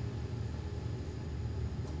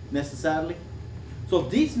 Necessarily? So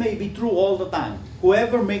this may be true all the time.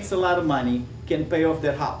 Whoever makes a lot of money can pay off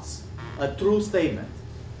their house. A true statement.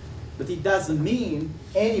 But it doesn't mean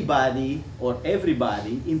anybody or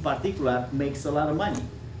everybody in particular makes a lot of money.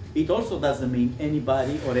 It also doesn't mean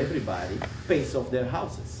anybody or everybody pays off their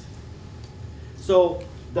houses. So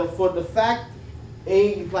for the fact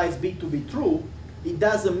A implies B to be true, it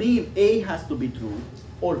doesn't mean A has to be true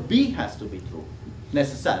or B has to be true,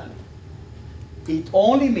 necessarily. It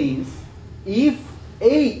only means if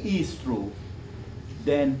A is true,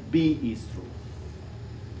 then B is true.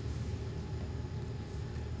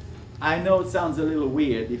 I know it sounds a little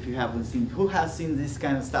weird if you haven't seen, who has seen this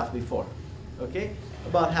kind of stuff before? Okay,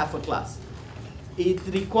 about half a class. It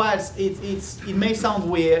requires, it may sound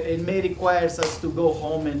weird, it may require us to go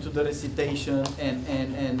home and to the recitation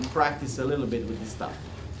and practice a little bit with this stuff.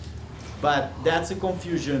 But that's a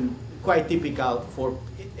confusion quite typical for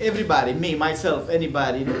everybody, me, myself,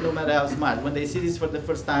 anybody, no matter how smart. When they see this for the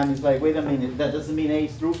first time, it's like, wait a minute, that doesn't mean A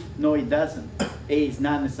is true? No, it doesn't. A is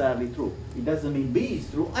not necessarily true. It doesn't mean B is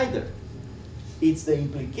true either. It's the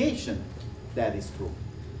implication that is true.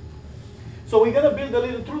 So we're gonna build a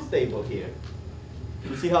little truth table here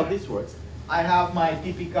to see how this works. I have my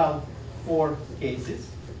typical 4 cases,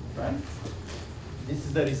 right? This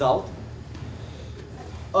is the result.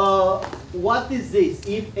 What is this?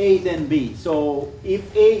 If A, then B. So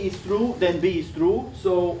if A is true, then B is true.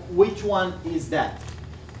 So which one is that?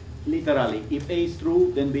 Literally, if A is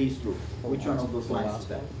true, then B is true. Which one of those lines is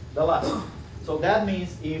that? The last. So that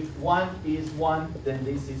means if 1 is 1, then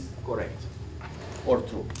this is correct or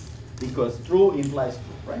true. Because true implies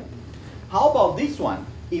true, right? How about this one?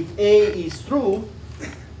 If A is true,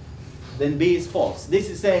 then B is false. This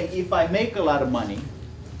is saying if I make a lot of money,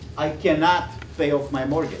 I cannot pay off my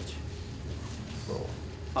mortgage. So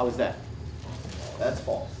how is that? That's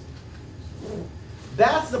false.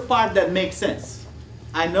 That's the part that makes sense.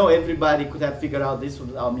 I know everybody could have figured out this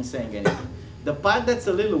without me saying anything. The part that's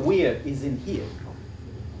a little weird is in here,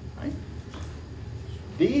 right?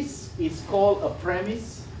 This is called a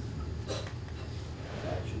premise.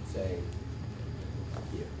 I should say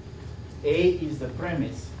here. A is the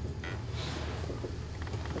premise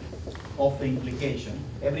of the implication.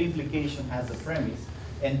 Every implication has a premise.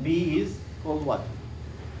 And B is called what?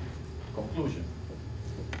 Conclusion.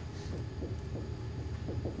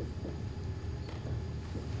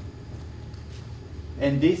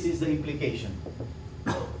 And this is the implication.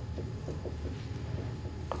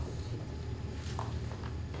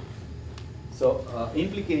 So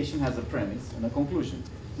implication has a premise and a conclusion.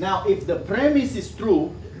 Now if the premise is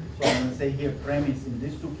true, so I'm going to say here premise in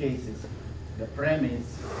these 2 cases, the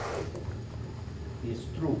premise is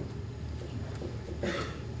true.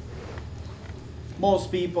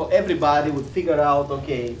 Most people, everybody would figure out,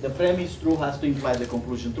 okay, the premise true has to imply the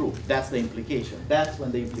conclusion true. That's the implication. That's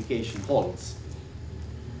when the implication holds.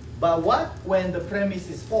 But what when the premise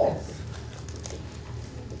is false?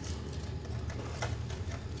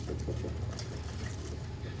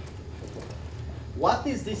 What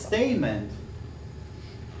is this statement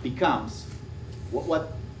becomes?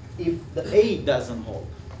 What if the A doesn't hold?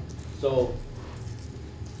 So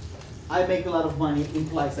I make a lot of money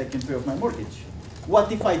implies I can pay off my mortgage.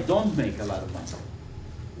 What if I don't make a lot of money?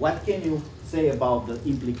 What can you say about the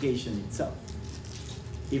implication itself?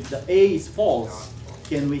 If the A is false,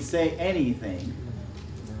 can we say anything?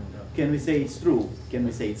 Can we say it's true? Can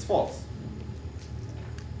we say it's false?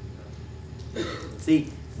 See,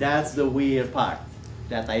 that's the weird part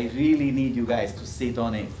that I really need you guys to sit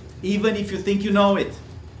on it. Even if you think you know it.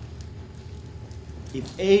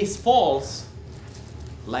 If A is false,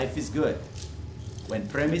 life is good. When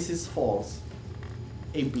premise is false,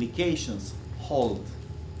 implications hold.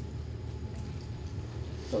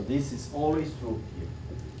 So this is always true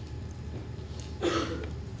here.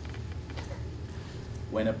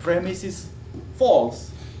 When a premise is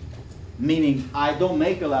false, meaning I don't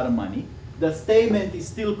make a lot of money, the statement is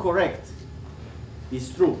still correct, it's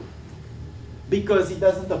true, because it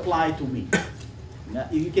doesn't apply to me. Now,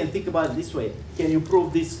 you can think about it this way. Can you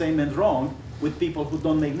prove this statement wrong with people who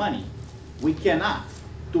don't make money? We cannot.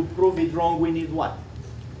 To prove it wrong, we need what?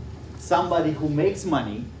 Somebody who makes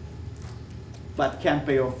money but can't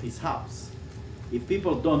pay off his house. If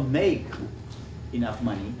people don't make enough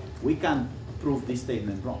money, we can't prove this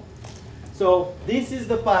statement wrong. So this is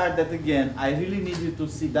the part that, again, I really need you to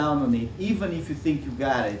sit down on it, even if you think you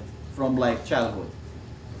got it from like childhood.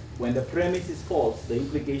 When the premise is false, the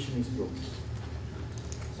implication is true.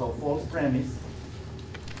 So false premise,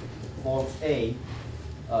 false A,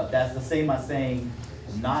 that's the same as saying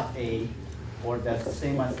not A, or that's the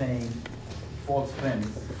same as saying false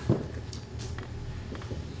premise.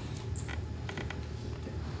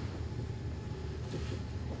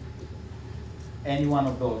 Any one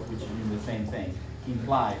of those, which mean the same thing,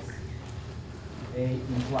 implies, A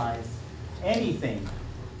implies anything.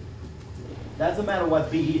 Doesn't matter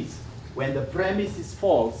what B is. When the premise is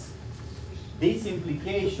false, this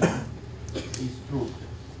implication is true.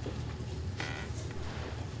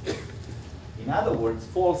 In other words,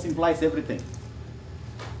 false implies everything.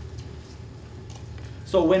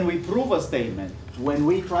 So when we prove a statement, when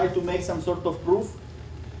we try to make some sort of proof,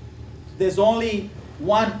 there's only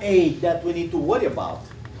one A that we need to worry about.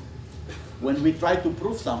 When we try to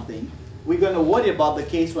prove something, we're going to worry about the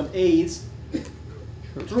case when A is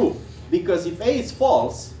true. Because if A is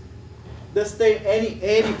false,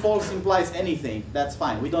 any false implies anything, that's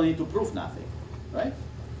fine. We don't need to prove nothing, right?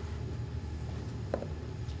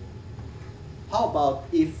 How about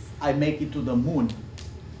if I make it to the moon?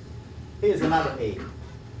 Here's another A.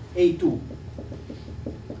 A2.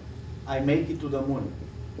 I make it to the moon.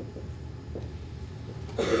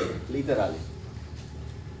 Literally.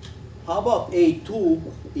 How about A2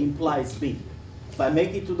 implies B? If I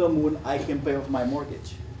make it to the moon, I can pay off my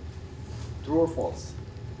mortgage. True or false?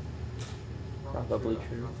 Probably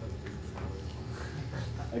true.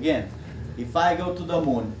 Again, if I go to the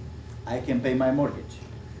moon, I can pay my mortgage.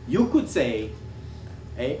 You could say,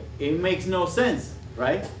 hey, it makes no sense,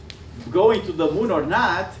 right? Going to the moon or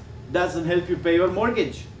not doesn't help you pay your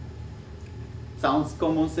mortgage. Sounds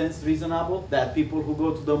common sense, reasonable, that people who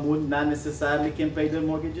go to the moon not necessarily can pay their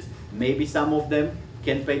mortgages. Maybe some of them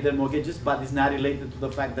can pay their mortgages, but it's not related to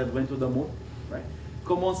the fact that went to the moon, right?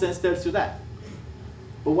 Common sense tells you that.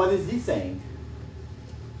 But what is this saying?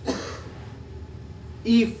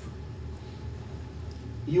 If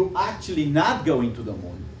you actually not going to the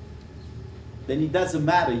moon, then it doesn't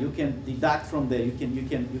matter. You can deduct from there. You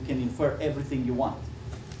can infer everything you want.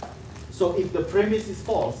 So if the premise is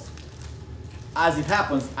false, as it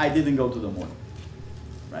happens, I didn't go to the moon,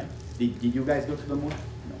 right? Did you guys go to the moon?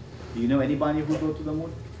 No. Do you know anybody who go to the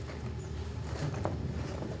moon?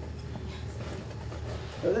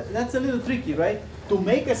 That's a little tricky, right? To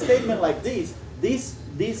make a statement like this,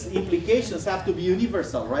 these implications have to be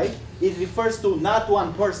universal, right? It refers to not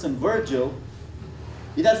one person, Virgil.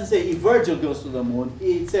 It doesn't say if Virgil goes to the moon.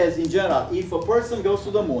 It says in general, if a person goes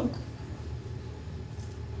to the moon,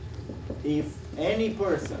 if any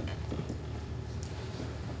person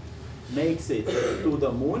makes it to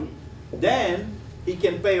the moon, then he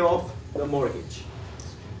can pay off the mortgage.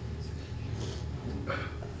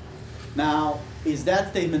 Now, is that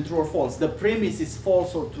statement true or false? The premise is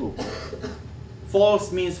false or true.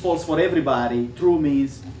 False means false for everybody. True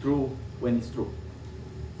means true when it's true.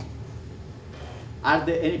 Are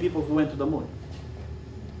there any people who went to the moon?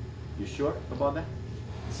 You sure about that?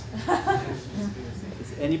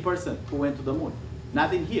 Is any person who went to the moon?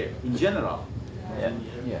 Not in here, in general. Yeah.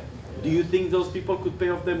 Yeah. Do you think those people could pay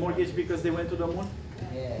off their mortgage because they went to the moon?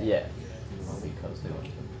 Yeah. Well, because they went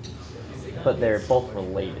to. But they're both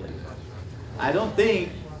related. I don't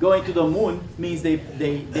think going to the moon means they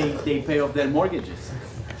pay off their mortgages.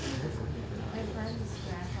 My friend's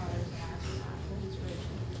grandfather's dad, he's rich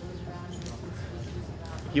and he goes around and makes speeches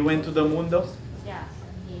about. He went to the moon though? Yeah,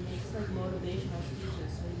 and he makes like motivational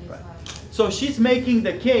So she's making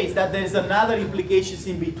the case that there's another implications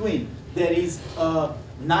in between. There is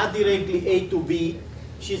not directly A to B.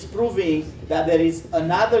 She's proving that there is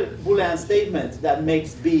another Boolean statement that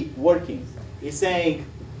makes B working. It's saying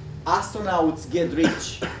astronauts get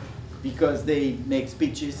rich because they make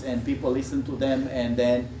speeches and people listen to them, and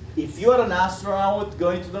then if you're an astronaut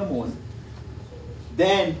going to the moon,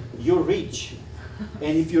 then you're rich.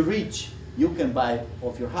 And if you're rich, you can buy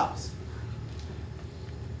off your house.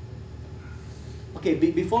 Okay,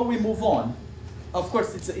 before we move on, of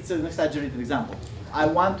course it's an exaggerated example. I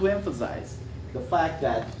want to emphasize the fact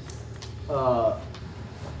that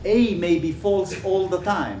A may be false all the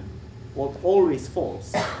time, or always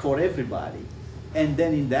false for everybody, and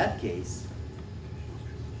then in that case,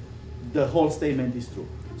 the whole statement is true.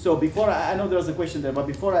 So before, I know there was a question there, but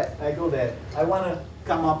before I go there, I want to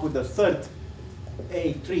come up with the third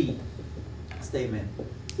A3 statement.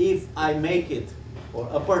 If I make it, or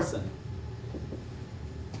a person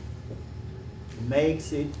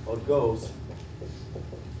makes it or goes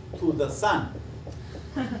to the sun,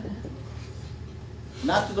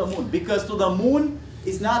 not to the moon, because to the moon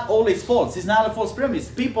is not always false. It's not a false premise.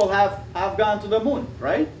 People have gone to the moon,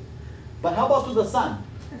 right? But how about to the sun?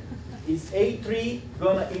 Is A3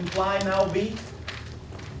 going to imply now B?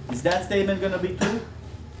 Is that statement going to be true?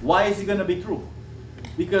 Why is it going to be true?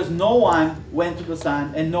 Because no one went to the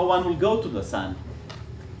sun and no one will go to the sun,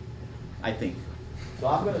 I think. So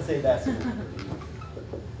I'm going to say that's true.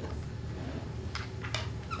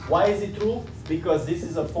 Why is it true? Because this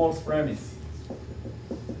is a false premise.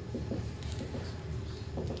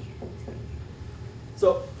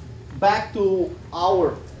 So back to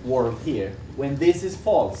our world here. When this is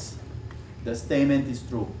false, the statement is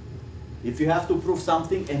true. If you have to prove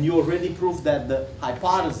something and you already proved that the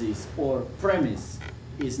hypothesis or premise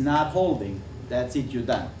is not holding, that's it, you're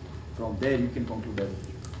done. From there you can conclude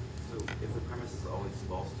everything. So if the premise is always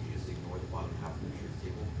false, do you just ignore the bottom half of the truth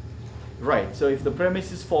table? Right, so if the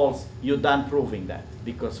premise is false, you're done proving that,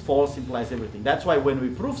 because false implies everything. That's why when we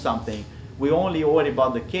prove something, we only worry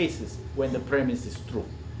about the cases when the premise is true.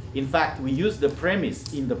 In fact, we use the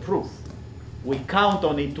premise in the proof. We count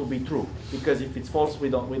on it to be true, because if it's false, we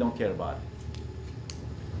don't care about it.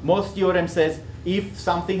 Most theorem says if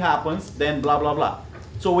something happens, then blah blah blah.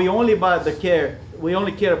 So we only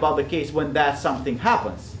care about the case when that something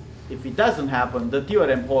happens. If it doesn't happen, the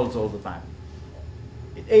theorem holds all the time.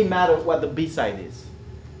 It ain't matter what the B side is.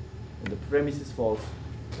 When the premise is false,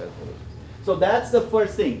 that's what it is. So that's the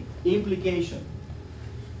first thing, implication.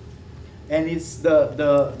 And it's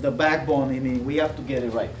the backbone. I mean, we have to get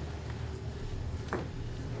it right.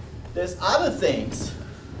 There's other things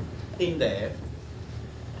in there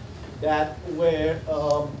that were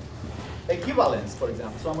equivalence, for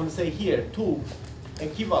example. So I'm going to say here, two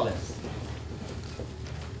equivalence.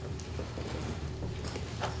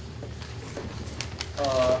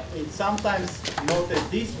 It's sometimes noted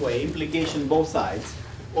this way, implication both sides,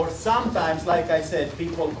 or sometimes, like I said,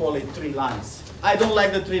 people call it three lines. I don't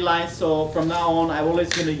like the three lines, so from now on, I'm always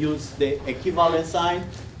going to use the equivalence sign.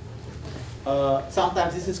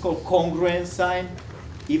 Sometimes this is called congruence sign.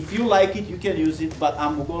 If you like it, you can use it, but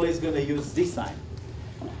I'm always going to use this sign.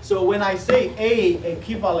 So when I say A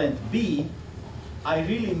equivalent B, I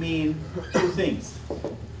really mean two things.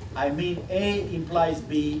 I mean A implies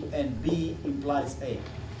B and B implies A.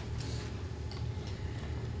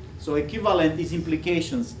 So equivalent is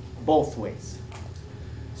implications both ways.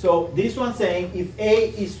 So this one saying if A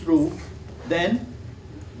is true, then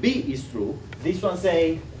B is true. This one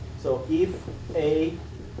saying, so if A,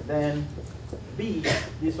 then B.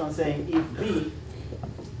 This one saying if B,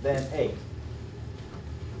 then A.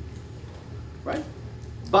 Right?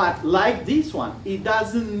 But like this one, it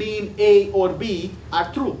doesn't mean A or B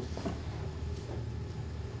are true.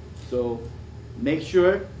 So make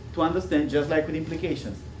sure to understand, just like with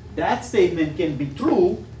implications. That statement can be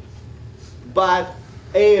true, but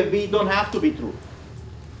A and B don't have to be true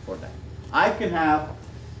for that. I can have,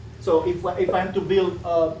 so if I'm to build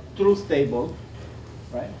a truth table,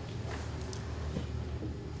 right?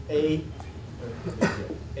 A,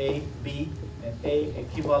 B, and A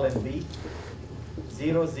equivalent B.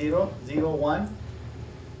 0, 0, 0, 1,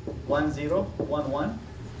 1, 0, 1, 1.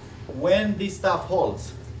 When this stuff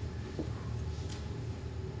holds,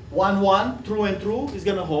 1, 1, true and true is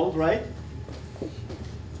going to hold, right?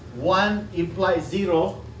 1 implies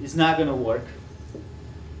 0 is not going to work.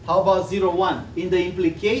 How about 0, 1? In the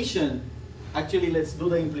implication, actually let's do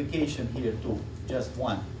the implication here too, just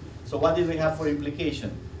 1. So what did we have for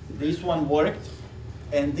implication? This one worked,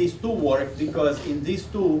 and these two worked because in these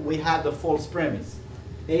two we had the false premise.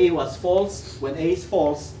 A was false. When A is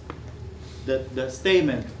false, the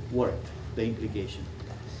statement worked. the implication.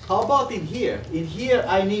 How about in here? In here,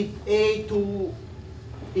 I need A to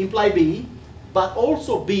imply B, but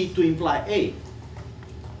also B to imply A.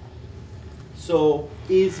 So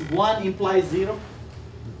is 1 implies 0?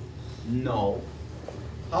 No.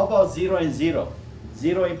 How about 0 and 0?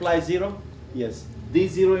 0 implies 0? Yes.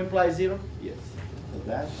 This 0 implies 0? Yes. So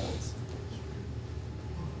that holds.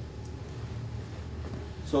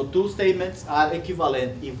 So two statements are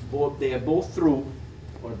equivalent if both they are both true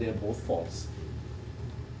or they are both false.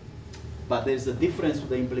 But there's a difference with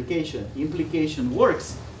the implication. Implication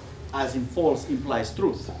works as in false implies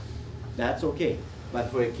truth. That's okay. But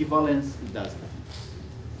for equivalence, it doesn't.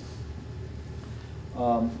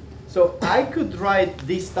 So I could write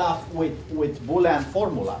this stuff with Boolean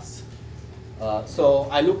formulas. So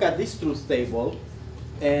I look at this truth table,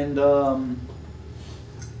 and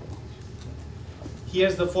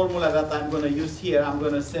here's the formula that I'm going to use here. I'm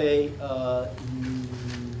going to say, this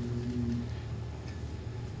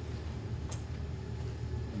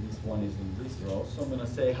one is in this row, so I'm going to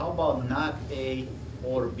say, how about not A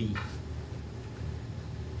or B?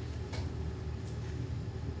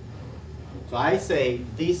 So I say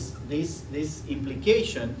this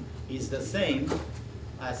implication is the same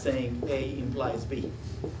as saying A implies B.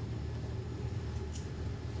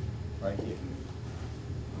 Right here.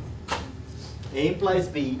 A implies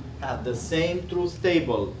B have the same truth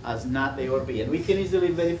table as not A or B. And we can easily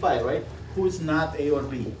verify, right? Who's not A or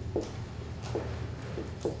B?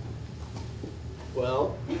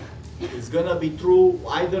 Well, it's going to be true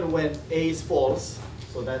either when A is false,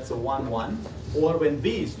 so that's a 1, 1, or when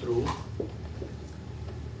B is true.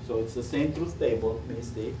 So it's the same truth table,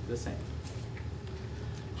 means the same.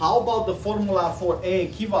 How about the formula for A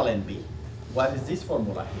equivalent B? What is this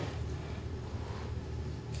formula here?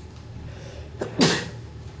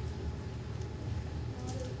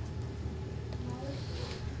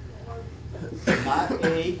 Not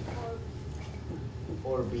A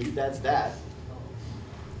or B, that's that.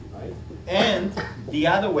 Right? And the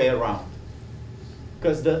other way around.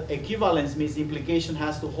 Because the equivalence means implication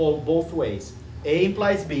has to hold both ways. A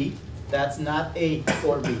implies B, that's not A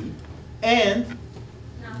or B. And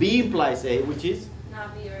B implies A, which is?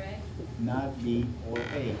 Not B or A. Not B or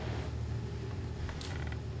A.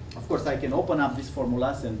 Of course, I can open up these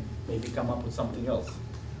formulas and maybe come up with something else.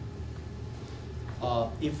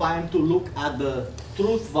 If I'm to look at the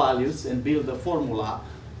truth values and build a formula,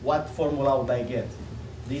 what formula would I get?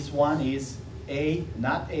 This one is A,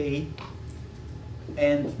 not A,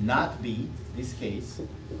 and not B, this case,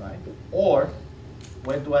 right? Or,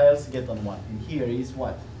 where do I else get on one? And here is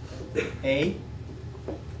what? A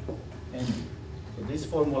and B. So this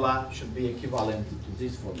formula should be equivalent to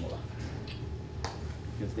this formula,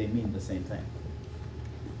 because they mean the same thing.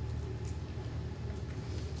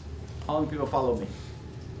 How many people follow me?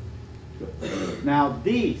 Good. Now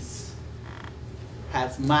this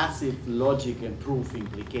has massive logic and proof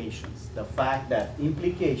implications. The fact that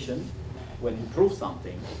implication, when you prove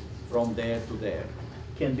something from there to there,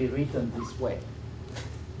 can be written this way.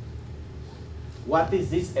 What is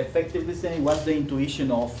this effectively saying? What's the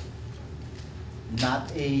intuition of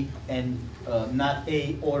not A and not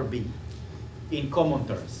A or B in common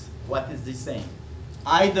terms? What is this saying?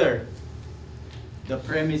 Either the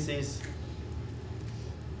premise is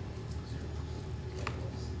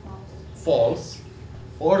false,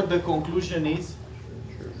 or the conclusion is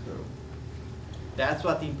true. That's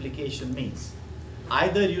what implication means.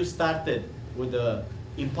 Either you started with the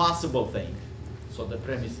impossible thing, so the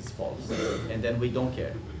premise is false, and then we don't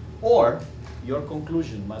care, or your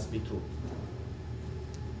conclusion must be true.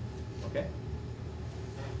 Okay?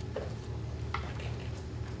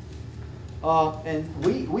 And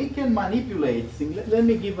we can manipulate things. Let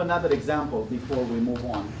me give another example before we move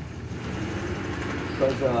on,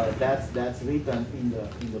 because that's written in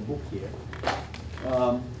the book here.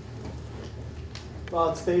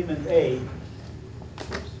 About statement A.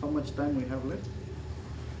 Oops, how much time we have left?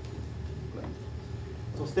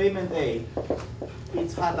 So statement A,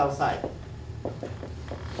 it's hot outside.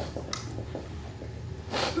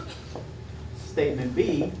 Statement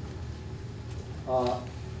B,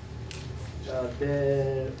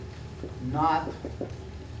 there are not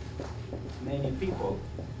many people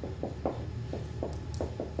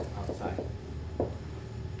outside.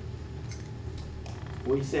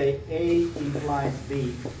 We say A implies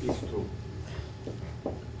B is true.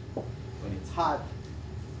 When it's hot,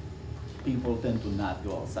 people tend to not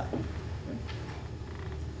go outside.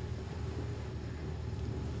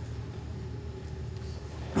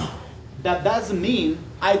 Okay? That doesn't mean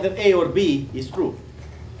either A or B is true.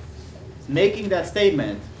 Making that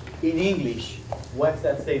statement in English, what's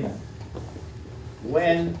that statement?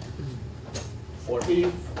 When or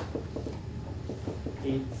if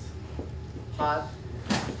it's hot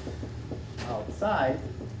outside,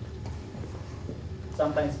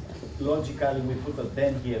 sometimes logically we put a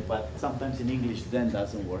then here, but sometimes in English then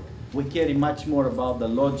doesn't work. We care much more about the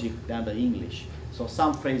logic than the English. So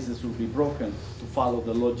some phrases will be broken to follow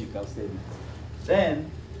the logical statements. Then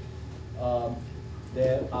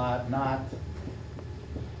there are not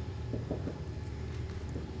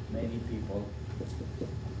many people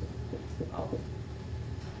out.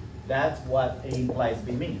 That's what A implies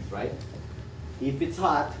B means, right? If it's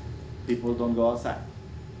hot, people don't go outside.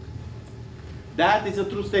 That is a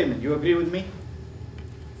true statement. You agree with me?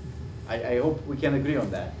 I hope we can agree on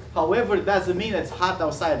that. However, it doesn't mean it's hot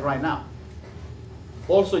outside right now.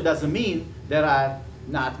 Also, it doesn't mean there are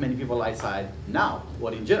not many people outside now,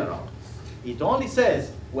 or in general. It only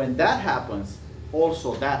says when that happens,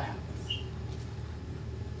 also that happens.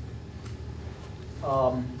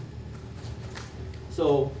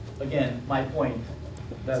 So, again, my point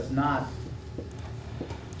does not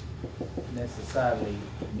necessarily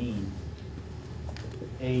mean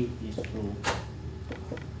A is true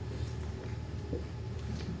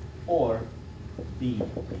or B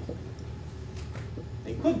is true.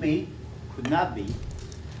 They could be, could not be.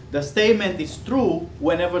 The statement is true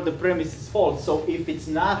whenever the premise is false. So if it's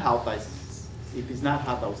not hot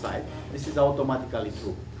outside, this is automatically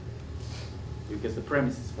true because the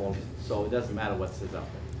premise is false. So it doesn't matter what says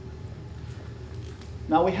after.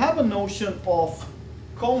 Now we have a notion of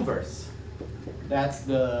converse. That's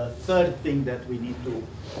the third thing that we need to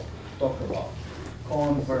talk about.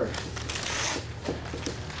 Converse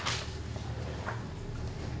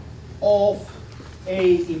of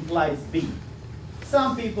A implies B.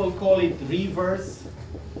 Some people call it reverse.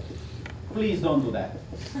 Please don't do that.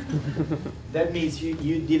 That means you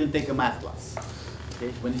didn't take a math class.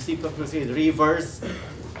 Okay? When you see people say reverse,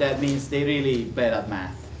 that means they're really bad at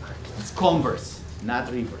math. It's converse,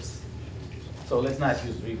 not reverse. So let's not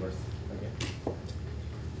use reverse. Okay?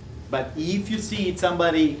 But if you see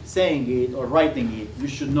somebody saying it or writing it, you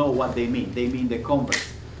should know what they mean. They mean the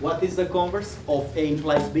converse. What is the converse of A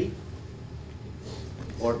implies B?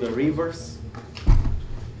 Or the reverse?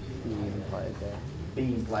 B implies A. B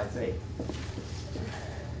implies A.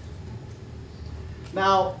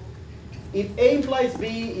 Now, if A implies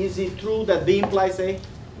B, is it true that B implies A?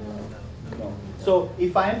 No. So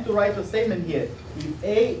if I am to write a statement here, if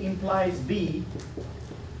A implies B,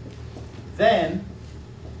 then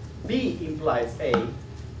B implies A,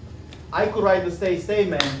 I could write the same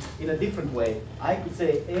statement in a different way. I could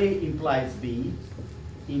say A implies B,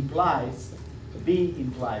 implies B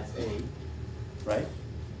implies A, right?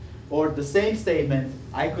 Or the same statement,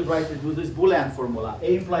 I could write it with this Boolean formula.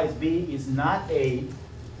 A implies B is not A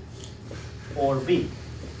or B.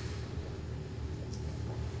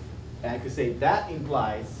 And I could say that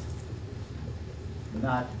implies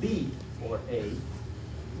not B or A.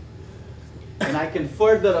 And I can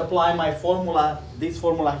further apply my formula, this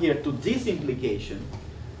formula here, to this implication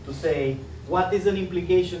to say, what does an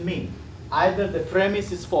implication mean? Either the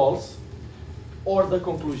premise is false or the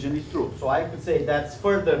conclusion is true. So I could say that's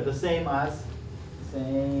further the same as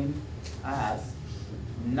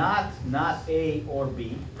not A or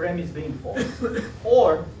B, premise being false,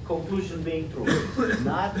 or conclusion being true,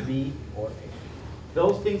 not B or A.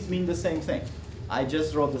 Those things mean the same thing. I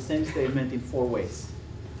just wrote the same statement in 4 ways.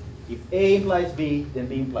 If A implies B, then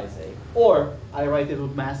B implies A. Or I write it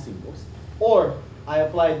with math symbols. Or I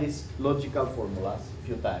apply these logical formulas a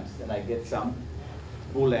few times, and I get some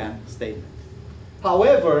Boolean statement.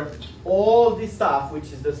 However, all this stuff,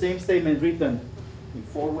 which is the same statement written in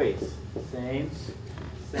 4 ways, same,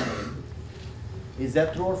 is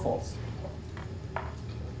that true or false?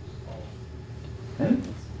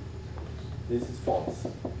 This is false.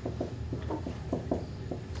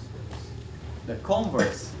 The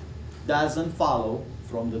converse doesn't follow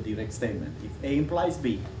from the direct statement. If A implies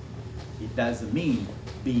B, it doesn't mean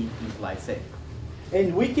B implies A.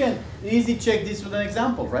 And we can easily check this with an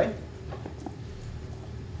example, right?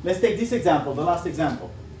 Let's take this example, the last example.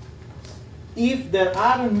 If there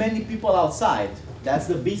aren't many people outside, that's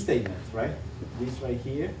the B statement, right? This right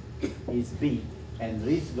here is B. And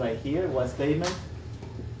this right here was statement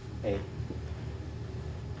A.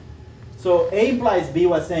 So A implies B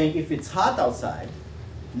was saying if it's hot outside,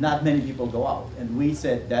 not many people go out. And we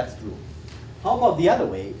said that's true. How about the other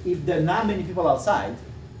way? If there are not many people outside,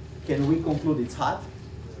 can we conclude it's hot?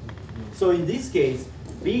 So in this case,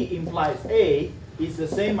 B implies A is the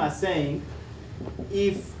same as saying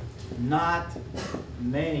if not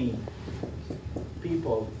many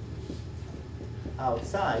people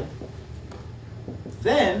outside,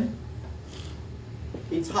 then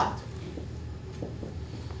it's hot.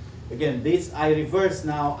 Again, this I reverse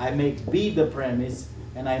now. I make B the premise,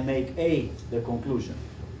 and I make A the conclusion.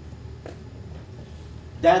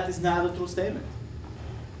 That is not a true statement.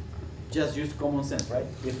 Just use common sense, right?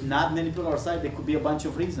 If not many people are outside, there could be a bunch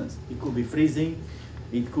of reasons. It could be freezing,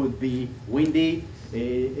 it could be windy,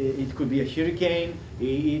 it could be a hurricane,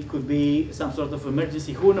 it could be some sort of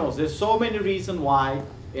emergency. Who knows? There's so many reasons why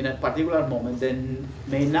in a particular moment there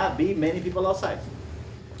may not be many people outside.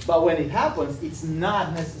 But when it happens, it's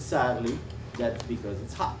not necessarily that because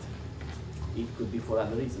it's hot. It could be for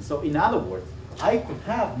other reasons. So in other words, I could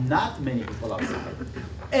have not many people outside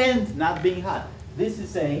and not being hot. This is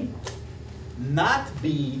saying not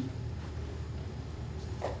B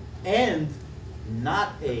and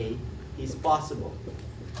not A is possible.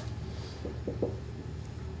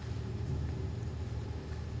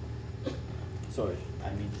 Sorry, I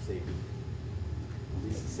mean to say B.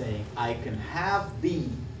 This is saying I can have B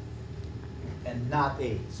and not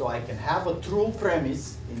A. So I can have a true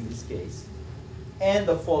premise in this case and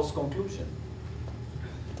a false conclusion.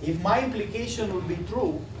 If my implication would be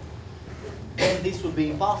true, then this would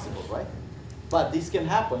be impossible, right? But this can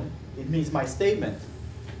happen. It means my statement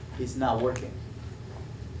is not working.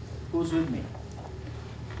 Who's with me?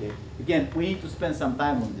 Okay. Again, we need to spend some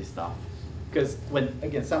time on this stuff. Because when,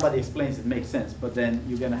 again, somebody explains it makes sense, but then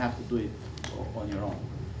you're going to have to do it on your own.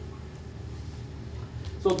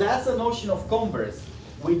 So that's the notion of converse,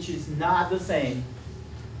 which is not the same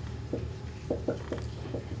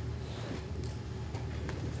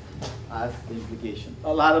as the implication.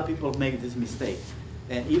 A lot of people make this mistake.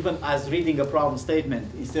 And even as reading a problem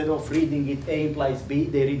statement, instead of reading it A implies B,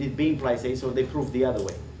 they read it B implies A, so they prove the other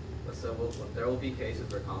way. So there will be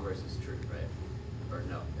cases where converse is true, right? Or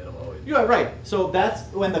no, it'll always be. You are right. So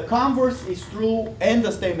that's when the converse is true and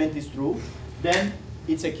the statement is true, then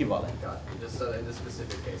it's equivalent. Got it. Just so in this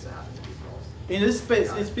specific case, it happens to be false. In this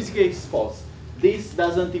specific case, it's false. This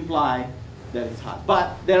doesn't imply that it's hot.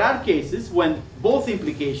 But there are cases when both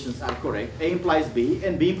implications are correct. A implies B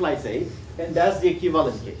and B implies A, and that's the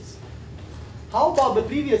equivalent case. How about the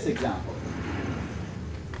previous example?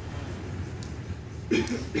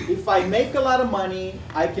 If I make a lot of money,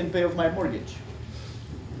 I can pay off my mortgage.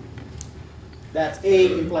 That's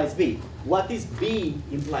A implies B. What is B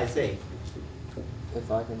implies A? If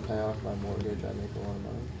I can pay off my mortgage, I make a lot of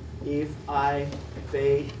money. If I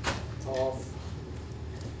pay off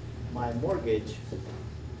my mortgage,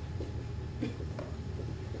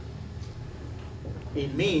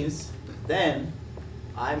 it means then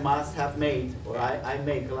I must have made, or I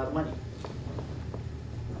make a lot of money.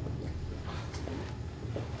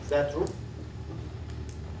 Is that true?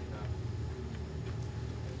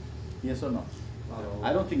 Yes or no?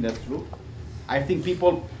 I don't think that's true. I think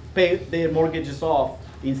people pay their mortgages off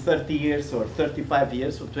in 30 years or 35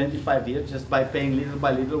 years or 25 years just by paying little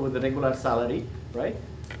by little with a regular salary, right?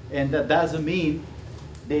 And that doesn't mean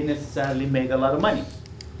they necessarily made a lot of money,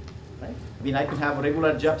 right? I mean, I could have a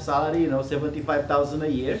regular job salary, $75,000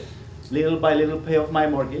 a year, little by little pay off my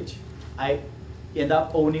mortgage. I end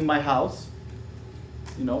up owning my house,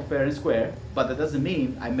 fair and square, but that doesn't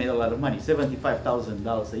mean I made a lot of money.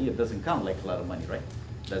 $75,000 a year doesn't count like a lot of money, right?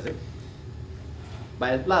 Does it?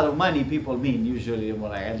 By a lot of money, people mean usually more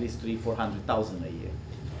like at least $300,000-400,000 a year.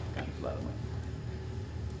 Kind of a lot of money.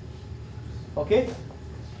 Okay?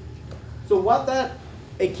 So what are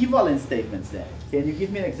equivalent statements then? Can you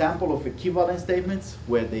give me an example of equivalent statements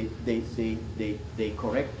where they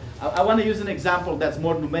correct? I want to use an example that's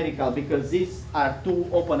more numerical because these are too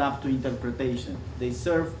open up to interpretation. They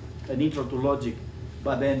serve an intro to logic,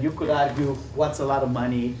 but then you could argue what's a lot of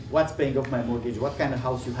money, what's paying off my mortgage, what kind of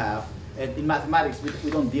house you have. And in mathematics,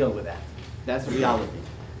 we don't deal with that. That's reality.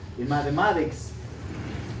 In mathematics,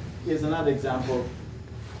 here's another example.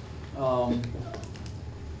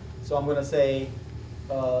 So I'm going to say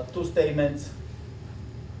two statements,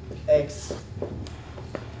 x,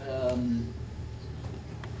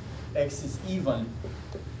 x is even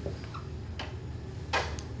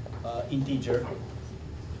integer,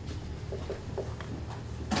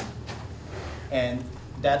 and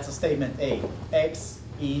that's a statement A. X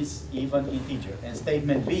is even integer, and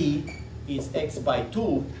statement B is x by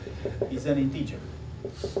 2 is an integer.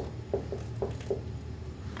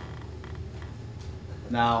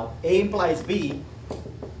 Now, A implies B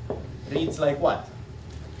reads like what?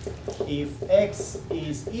 If x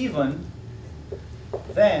is even,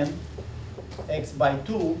 then x by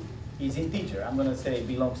 2 is integer. I'm going to say it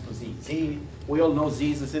belongs to z. Z, we all know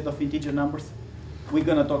z is a set of integer numbers. We're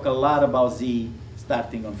going to talk a lot about z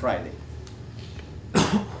starting on Friday.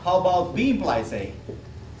 How about B implies A?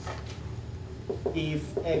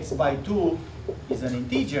 If x by 2 is an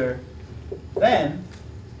integer, then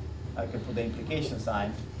I can put the implication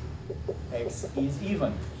sign, x is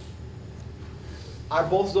even. Are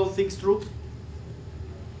both those things true?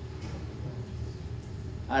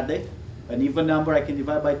 Are they? An even number I can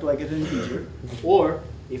divide by 2, I get an integer. Or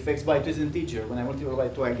if x by 2 is an integer, when I multiply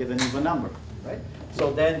by 2, I get an even number, right?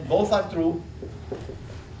 So then both are true,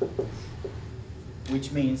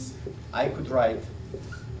 which means I could write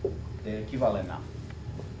the equivalent now.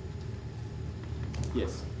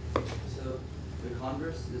 Yes? So the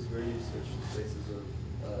converse is where you switch places of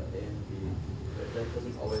A and B. But that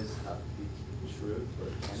doesn't always have to be true. But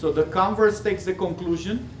it can So be the true. converse takes the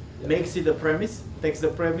conclusion, Yeah. makes it the premise, takes the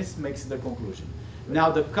premise, makes it the conclusion.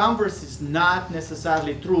 Now the converse is not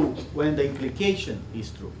necessarily true when the implication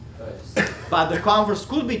is true. Right. But the converse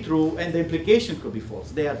could be true and the implication could be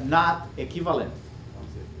false. They are not equivalent.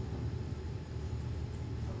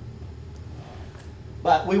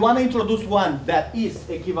 But we want to introduce one that is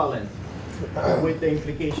equivalent with the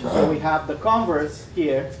implication. So we have the converse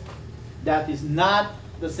here that is not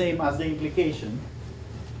the same as the implication.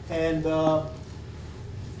 And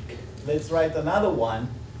let's write another one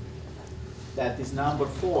that is number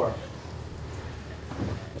 4.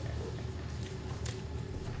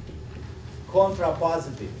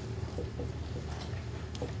 Contrapositive.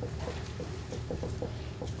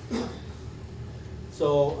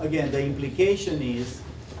 So again, the implication is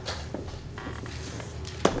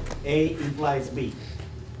A implies B.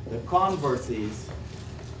 The converse is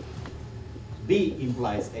B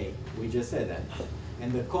implies A. We just said that.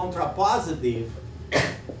 And the contrapositive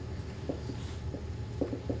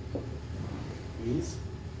is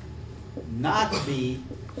not B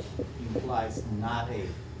implies not A.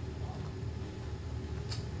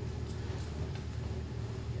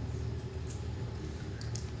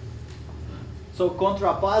 So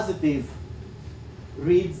contrapositive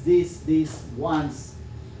reads these ones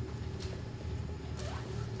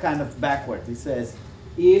kind of backwards. It says,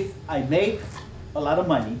 if I make a lot of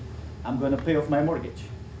money, I'm going to pay off my mortgage.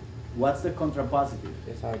 What's the contrapositive?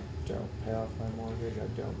 If I don't pay off my mortgage, I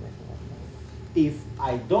don't make a lot of money. If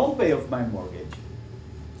I don't pay off my mortgage,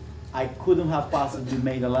 I couldn't have possibly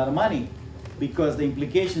made a lot of money because the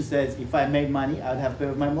implication says if I made money, I'd have paid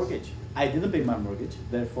off my mortgage. I didn't pay my mortgage,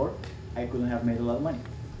 therefore, I couldn't have made a lot of money.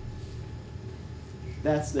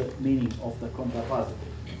 That's the meaning of the contrapositive.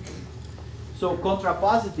 So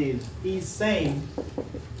contrapositive is saying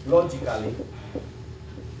logically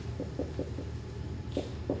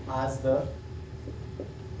as the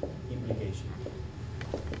implication.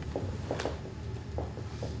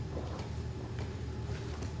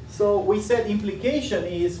 So we said implication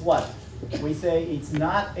is what? We say it's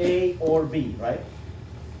not A or B, right?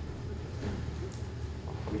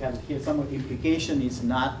 We have here some implication is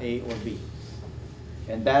not A or B.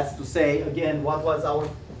 And that's to say, again, what was our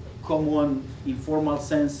common informal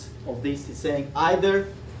sense of this? Is saying either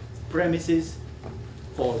premise is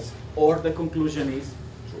false or the conclusion is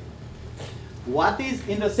true. What is,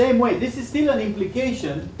 in the same way, this is still an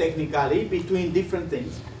implication, technically, between different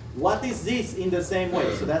things. What is this in the same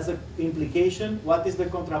way? So that's the implication. What is the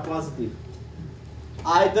contrapositive?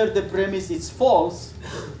 Either the premise is false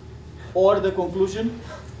or the conclusion.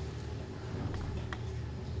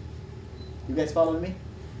 You guys following me?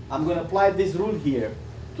 I'm going to apply this rule here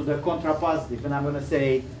to the contrapositive, and I'm going to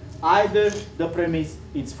say either the premise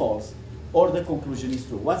is false or the conclusion is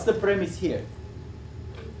true. What's the premise here?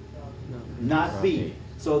 Not B.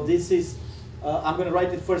 So this is, I'm going to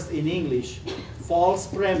write it first in English. False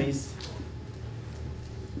premise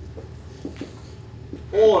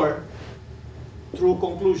or true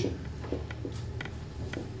conclusion.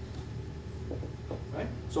 Right?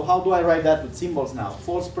 So how do I write that with symbols now?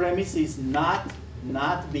 False premise is not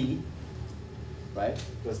B, right?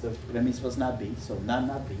 Because the premise was not B, so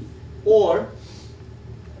not B. Or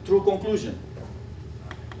true conclusion,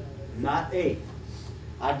 not A.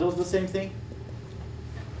 Are those the same thing?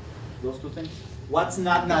 Those two things? What's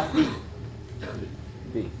not B?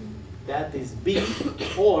 B. That is B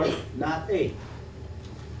or not A.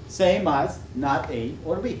 Same as not A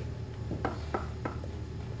or B.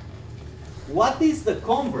 What is the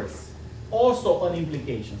converse? Also an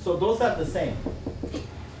implication. So those are the same.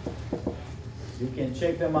 You can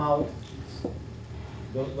check them out.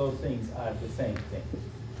 Those things are the same thing.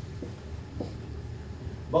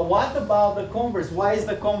 But what about the converse? Why is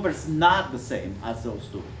the converse not the same as those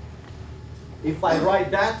two? If I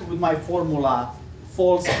write that with my formula,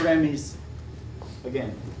 false premise,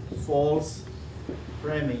 again, false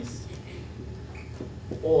premise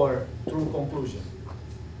or true conclusion.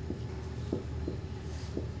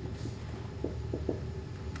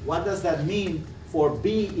 What does that mean for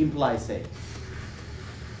B implies A?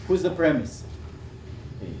 Who's the premise?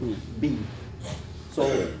 B. B.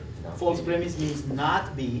 So false premise means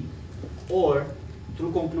not B, or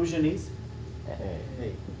true conclusion is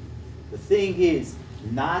A. The thing is,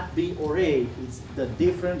 not B or A is the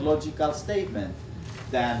different logical statement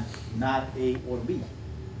than not A or B.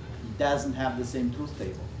 It doesn't have the same truth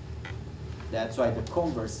table. That's why the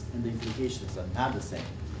converse and the implications are not the same,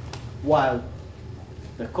 while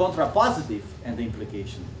the contrapositive and the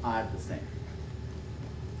implication are the same.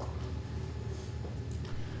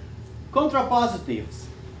 Contrapositives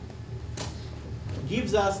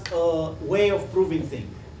gives us a way of proving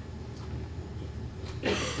things.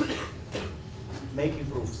 Making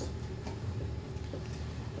proofs.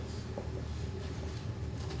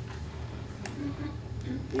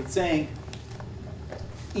 It's saying,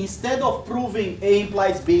 instead of proving A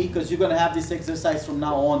implies B, because you're going to have this exercise from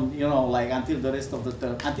now on, you know, like until the rest of the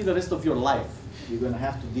term, until the rest of your life, you're going to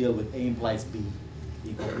have to deal with A implies B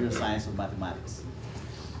in computer science or mathematics.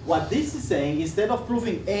 What this is saying, instead of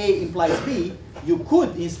proving A implies B, you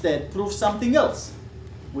could instead prove something else,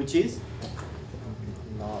 which is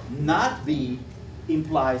not B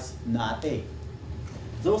implies not A.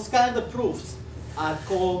 Those kind of proofs are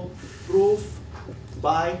called proof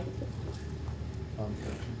by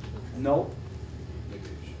no,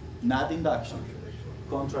 not induction,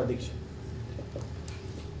 contradiction.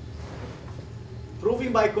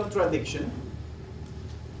 Proving by contradiction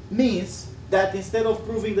means that instead of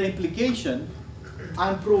proving the implication,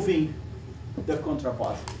 I'm proving the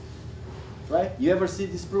contrapositive. Right? You ever see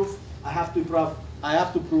this proof? I have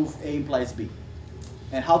to prove A implies B.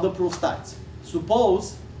 And how the proof starts.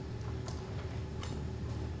 Suppose,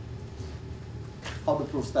 how the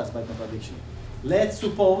proof starts by contradiction. Let's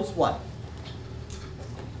suppose what?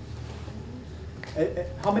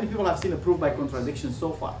 How many people have seen a proof by contradiction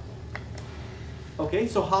so far? Okay,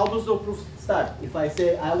 so how does the proof start? If I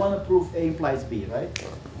say I want to prove A implies B, right?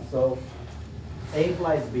 So A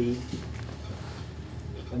implies B,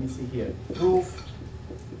 let me see here. Proof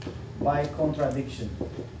by contradiction.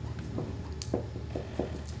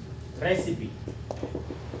 Recipe.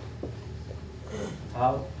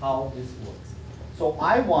 How this works. So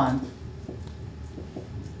I want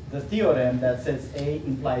the theorem that says A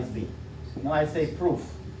implies B. Now I say proof.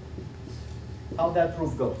 How that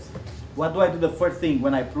proof goes. What do I do the first thing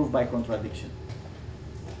when I prove by contradiction?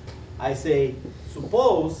 I say,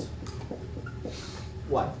 suppose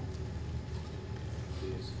what?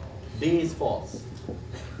 B is false.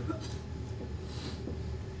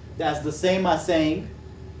 That's the same as saying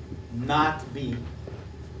not B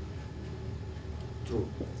true.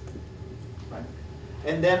 Right?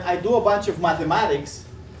 And then I do a bunch of mathematics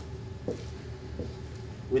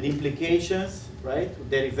with implications, right? With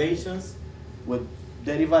derivations, with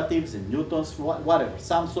derivatives and Newton's, whatever,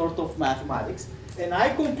 some sort of mathematics. And I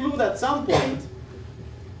conclude at some point,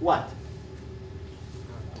 what?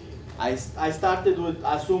 I started with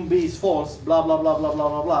assume B is false, blah, blah, blah, blah, blah,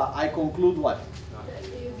 blah, blah. I conclude what?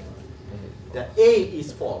 That A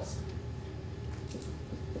is false.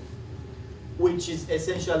 Which is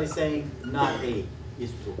essentially saying not A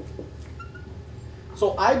is true.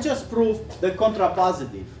 So I just proved the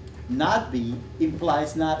contrapositive. Not B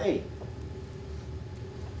implies not A.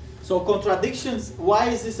 So contradictions, why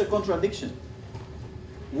is this a contradiction?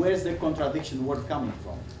 Where's the contradiction word coming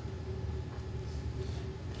from?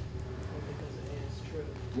 Because A is true.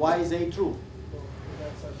 Why is A true? Well,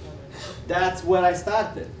 that's our point. That's where I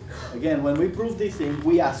started. Again, when we prove this thing,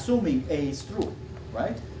 we are assuming A is true,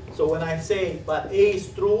 right? So when I say, but A is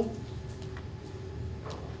true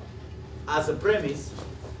as a premise,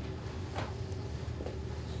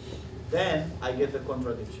 then I get the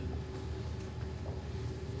contradiction.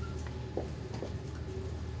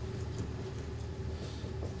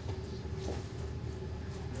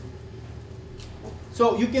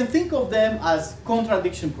 So you can think of them as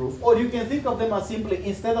contradiction proof, or you can think of them as simply,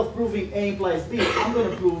 instead of proving A implies B, I'm going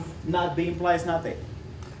to prove not B implies not A.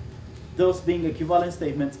 Those being equivalent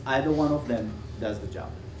statements, either one of them does the job.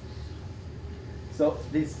 So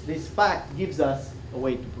this fact gives us a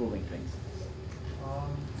way to proving things.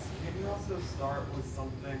 Can you also start with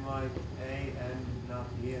something like A and not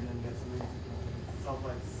B, and then get something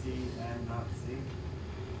like C and not C?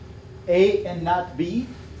 A and not B?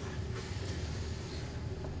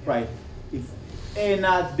 Right. If A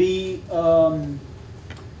not B,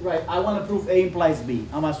 right, I want to prove A implies B.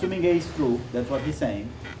 I'm assuming A is true. That's what he's saying.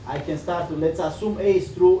 I can start to, let's assume A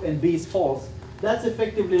is true and B is false. That's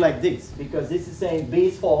effectively like this, because this is saying B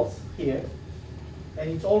is false here, and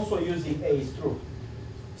it's also using A is true.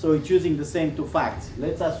 So it's using the same two facts.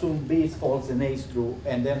 Let's assume B is false and A is true,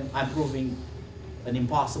 and then I'm proving an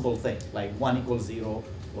impossible thing, like 1 equals 0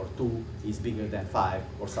 or 2 is bigger than 5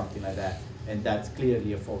 or something like that, and that's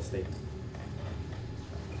clearly a false statement.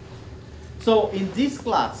 So in this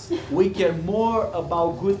class, we care more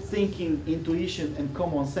about good thinking, intuition, and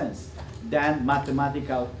common sense than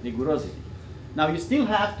mathematical rigorosity. Now you still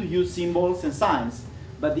have to use symbols and signs,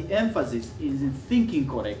 but the emphasis is in thinking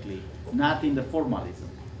correctly, not in the formalism.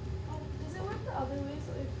 Does it work the other way?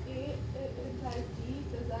 So if A implies B,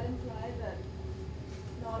 does that imply that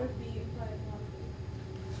not if B implies not B?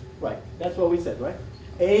 Right, that's what we said, right?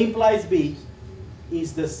 A implies B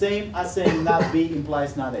is the same as saying not B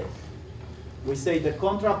implies not A. We say the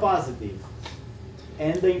contrapositive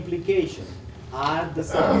and the implication are the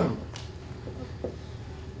same.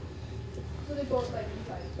 So they both like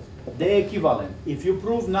imply. They're equivalent. If you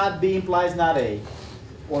prove not B implies not A,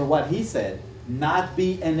 or what he said, not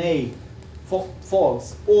B and A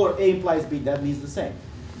false, or A implies B, that means the same.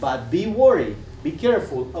 But be worried, be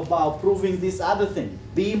careful about proving this other thing.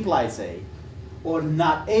 B implies A, or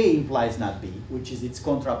not A implies not B, which is its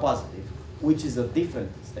contrapositive, which is a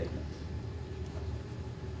different statement.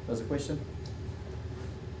 Was a question?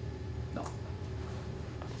 No.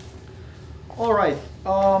 All right.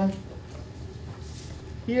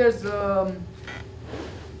 Here's a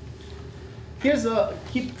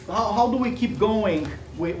how do we keep going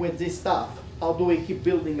with this stuff? How do we keep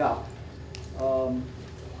building up?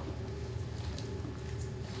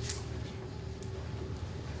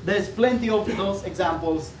 There's plenty of those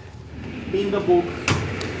examples in the book,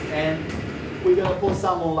 and we're gonna put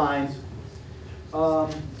some online.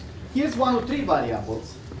 Here's 1 or 3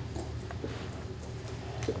 variables.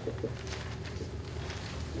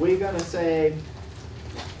 We're gonna say,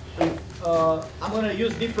 I'm gonna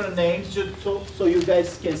use different names just so you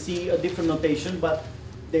guys can see a different notation, but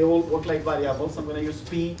they all work like variables. I'm gonna use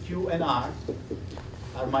P, Q, and R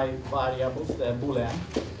are my variables, they're Boolean.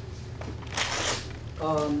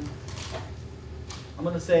 I'm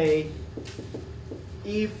gonna say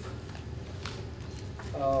if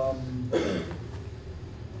what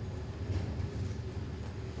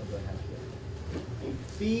do I have here? If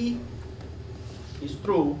P is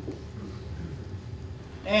true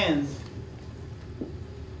and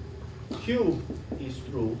Q is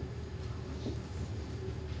true,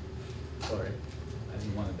 sorry, I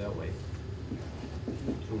didn't want it that way.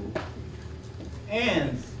 True.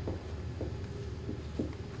 And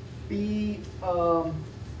P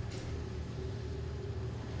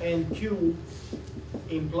and Q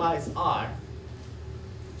implies R.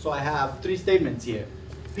 So I have 3 statements here.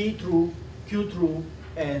 P true, Q true,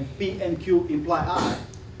 and P and Q imply R.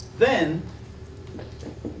 Then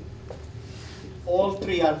all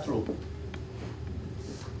 3 are true.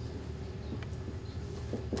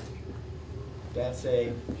 That's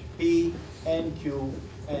a P and Q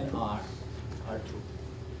and R are true.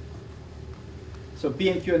 So P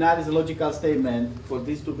and Q and R is a logical statement. For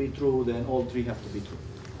this to be true, then all 3 have to be true.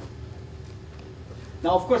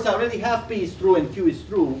 Now, of course, I already have P is true and Q is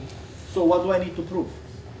true. So what do I need to prove?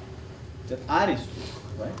 That R is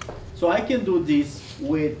true, right? So I can do this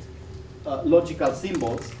with logical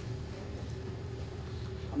symbols.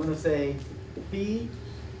 I'm going to say P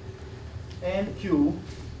and Q,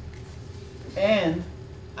 and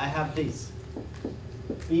I have this.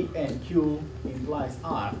 P and Q implies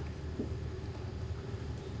R.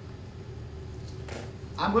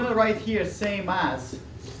 I'm going to write here same as,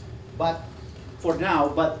 but for now,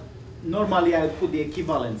 but normally I would put the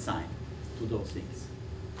equivalent sign to those things.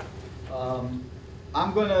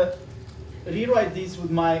 I'm going to rewrite this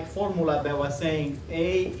with my formula that was saying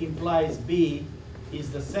A implies B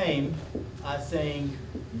is the same as saying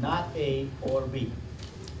not A or B.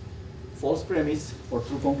 False premise or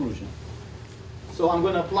true conclusion. So I'm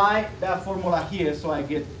going to apply that formula here, so I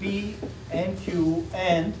get P and Q,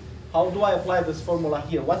 and how do I apply this formula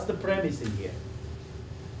here? What's the premise in here?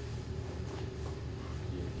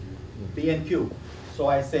 P and Q. So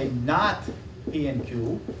I say not P and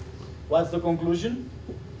Q. What's the conclusion?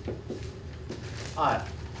 R,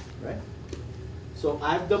 right? So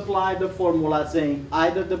I've applied the formula saying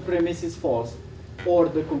either the premise is false or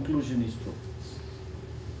the conclusion is true.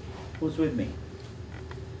 Who's with me?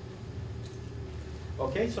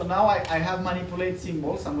 Okay, so now I have manipulated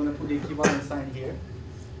symbols. I'm going to put the equivalent sign here.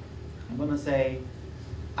 I'm going to say,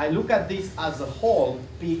 I look at this as a whole,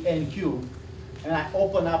 P and Q, and I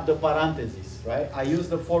open up the parentheses, right? I use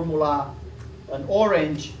the formula, an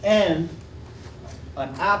orange and an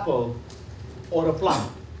apple or a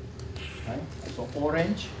plum, right? So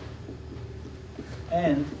orange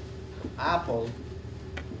and apple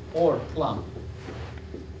or plum.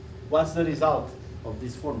 What's the result of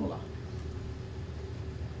this formula?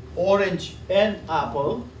 orange and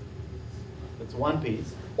apple, that's one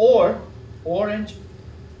piece, or orange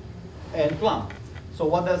and plum. So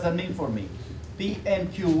what does that mean for me? P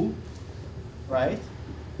and Q, right?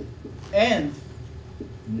 And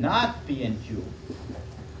not P and Q.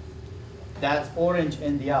 That's orange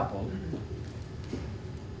and the apple.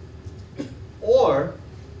 Or,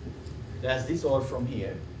 that's this or from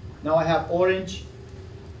here. Now I have orange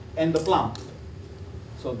and the plum.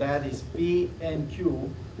 So that is P and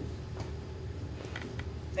Q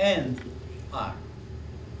and R.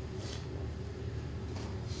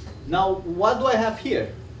 Now what do I have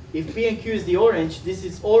here? If P and Q is the orange, this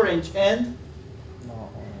is orange and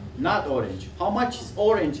not orange. How much is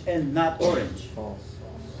orange and not orange? False.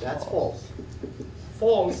 That's false.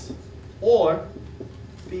 False, or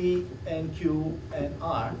P and Q and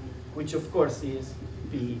R, which of course is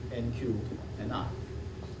P and Q and R.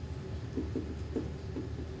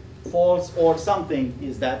 False or something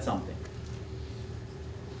is that something.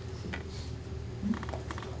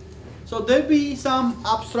 So there'll be some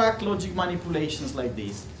abstract logic manipulations like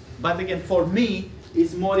this. But again, for me,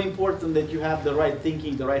 it's more important that you have the right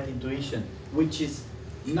thinking, the right intuition, which is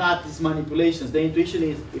not these manipulations. The intuition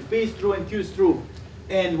is if P is true and Q is true,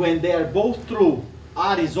 and when they are both true,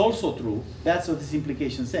 R is also true. That's what this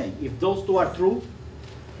implication is saying. If those two are true,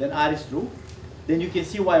 then R is true. Then you can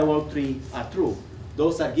see why all three are true.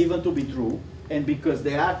 Those are given to be true, and because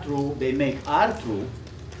they are true, they make R true.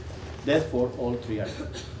 Therefore, all three are true.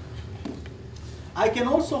 I can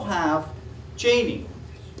also have chaining.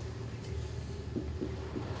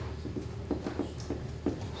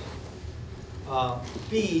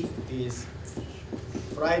 P is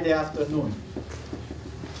Friday afternoon.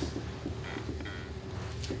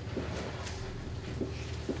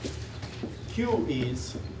 Q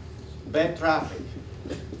is bad traffic.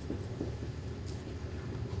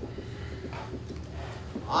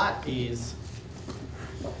 R is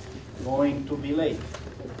going to be late.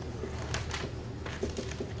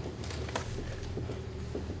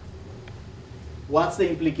 What's the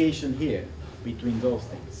implication here between those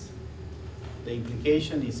things? The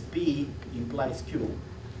implication is P implies Q,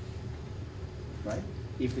 right?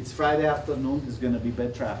 If it's Friday afternoon, there's going to be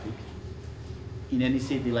bad traffic. In any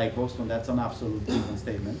city like Boston, that's an absolute given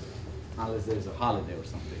statement, unless there's a holiday or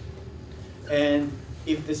something. And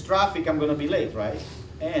if there's traffic, I'm going to be late, right?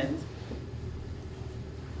 And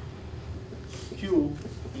Q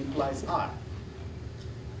implies R.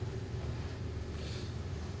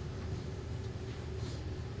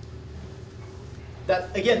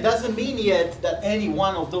 That, again, doesn't mean yet that any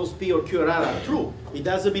one of those P or Q or R are true. It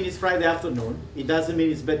doesn't mean it's Friday afternoon. It doesn't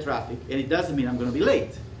mean it's bad traffic. And it doesn't mean I'm going to be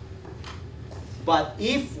late. But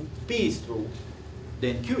if P is true,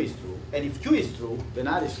 then Q is true. And if Q is true, then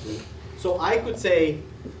R is true. So I could say,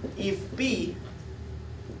 if P,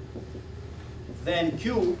 then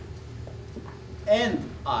Q and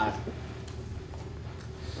R,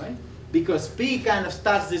 right? Because P kind of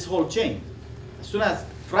starts this whole chain. As soon as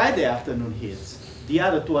Friday afternoon hits, the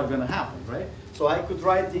other two are going to happen, right? So I could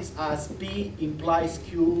write this as P implies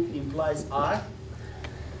Q implies R.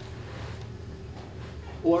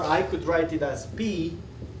 Or I could write it as P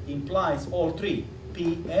implies all three,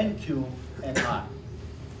 P and Q and R.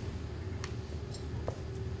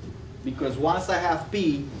 Because once I have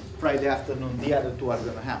P, Friday afternoon, the other two are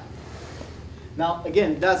going to happen. Now,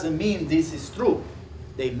 again, it doesn't mean this is true.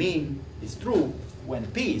 They mean it's true when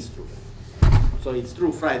P is true. So it's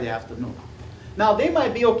true Friday afternoon. Now, they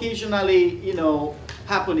might be occasionally,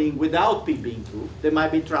 happening without P being true. There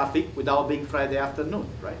might be traffic without being Friday afternoon,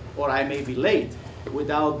 right? Or I may be late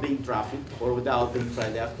without being traffic, or without being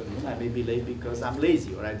Friday afternoon. I may be late because I'm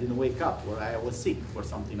lazy, or I didn't wake up, or I was sick, or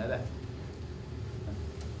something like that.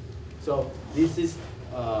 So this is,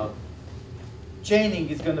 chaining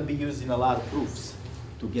is going to be used in a lot of proofs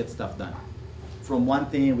to get stuff done. From one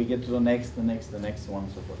thing, we get to the next, the next, the next, so on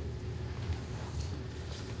and so forth.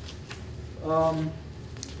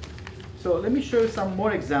 So let me show you some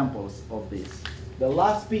more examples of this. The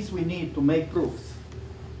last piece we need to make proofs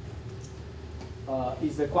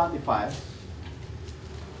is the quantifier.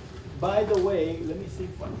 By the way, let me see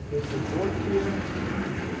if there's a board here.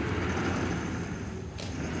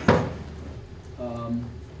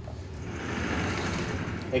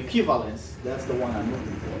 Equivalence, that's the one I'm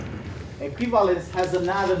looking for. Equivalence has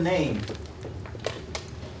another name.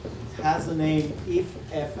 It has the name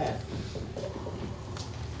if-FF.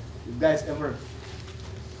 You guys ever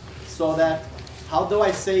saw that? How do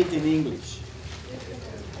I say it in English?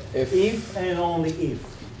 If and only if.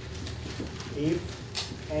 If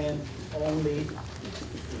and only if.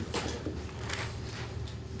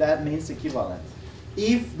 That means equivalent.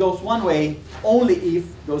 If goes one way, only if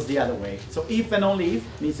goes the other way. So if and only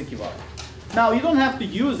if means equivalent. Now you don't have to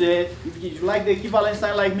use it. If you like the equivalent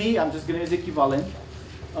sign like me, I'm just going to use equivalent.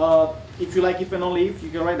 If you like if and only if, you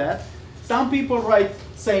can write that. Some people write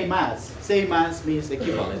same as. Same as means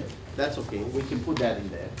equivalent. That's okay. We can put that in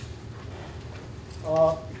there.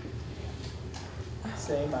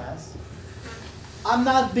 Same as. I'm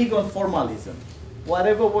not big on formalism.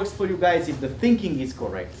 Whatever works for you guys, if the thinking is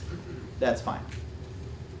correct, that's fine.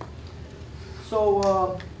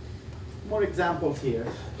 So, more examples here.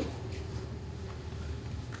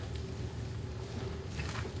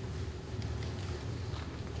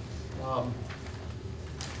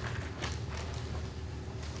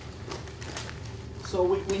 So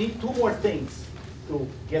we need two more things to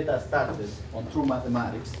get us started on true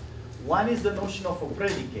mathematics. One is the notion of a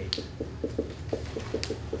predicate.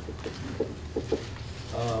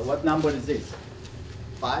 What number is this?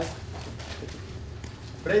 5.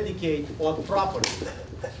 Predicate or property.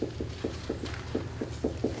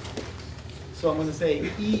 So I'm going to say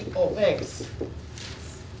E of x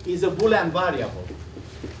is a Boolean variable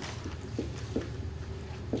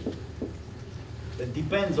that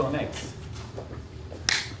depends on x.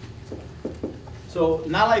 So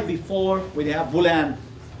not like before, we have Boolean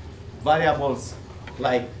variables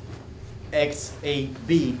like x, a,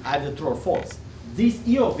 b, either true or false. This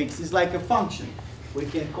E of x is like a function. We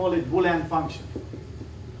can call it Boolean function.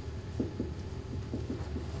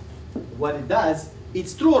 What it does,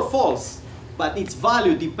 it's true or false, but its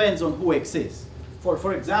value depends on who x is.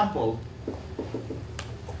 For example,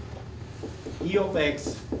 E of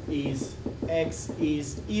x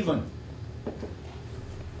is even.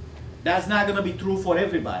 That's not going to be true for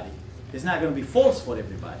everybody. It's not going to be false for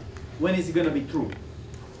everybody. When is it going to be true?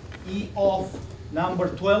 E of number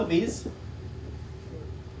 12 is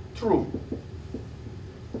true,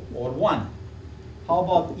 or 1. How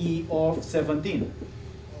about E of 17?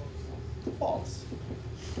 False,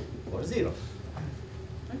 or 0.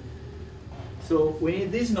 So we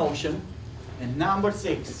need this notion, and number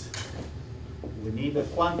 6, we need the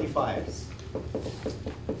quantifiers,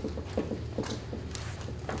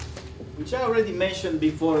 which I already mentioned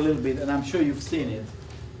before a little bit, and I'm sure you've seen it.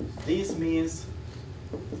 This means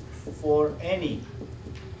for any,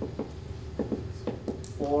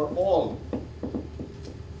 for all,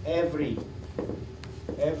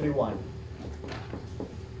 everyone,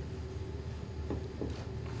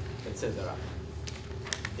 etc.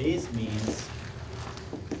 This means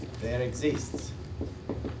there exists,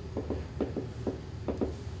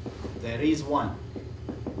 there is one.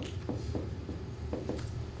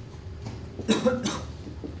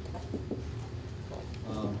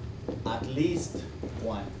 At least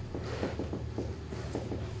one,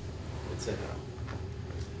 etc.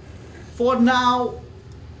 For now,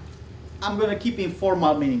 I'm going to keep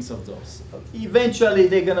informal meanings of those. Eventually,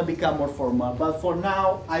 they're going to become more formal. But for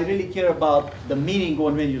now, I really care about the meaning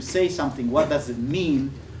when you say something. What does it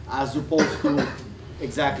mean, as opposed to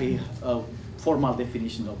exactly a formal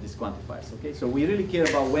definition of these quantifiers. Okay, so we really care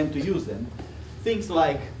about when to use them. Things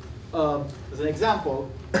like, as an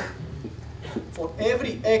example, for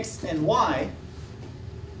every x and y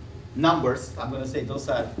numbers, I'm going to say those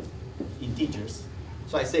are integers.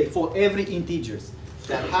 So I say for every integers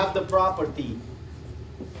that have the property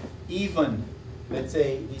even, let's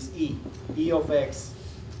say this E of x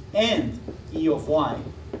and E of y,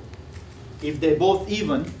 if they're both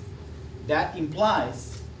even, that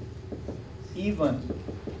implies even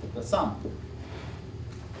the sum.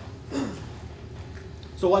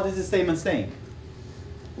 So what is the statement saying?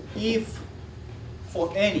 If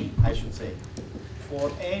for any, I should say,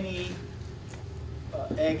 for any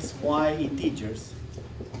x, y integers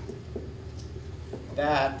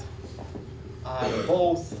that are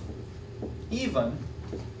both even,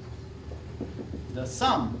 the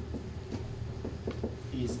sum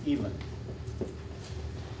is even.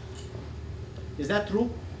 Is that true?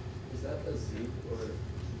 Is that a z or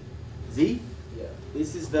Z? yeah?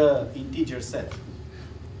 This is the integer set,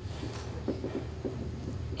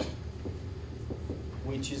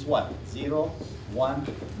 which is what? 0, 1,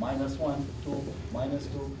 minus 1, 2, minus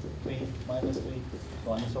 2, 3, minus 3,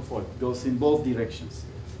 so on and so forth. Goes in both directions,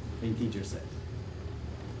 the integer set.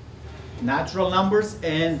 Natural numbers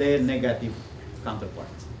and their negative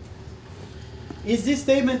counterparts. Is this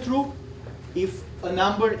statement true? If a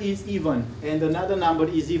number is even and another number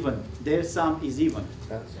is even, their sum is even.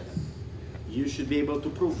 Yes. You should be able to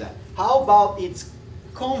prove that. How about its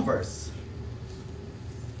converse?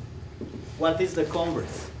 What is the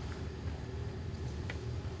converse?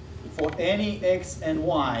 For any x and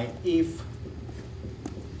y, if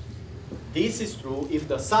this is true, if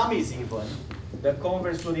the sum is even, the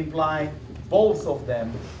converse would imply both of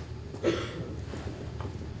them.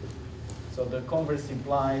 So the converse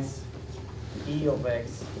implies E of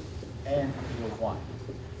x and E of y.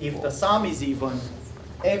 If the sum is even,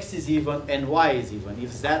 x is even, and y is even.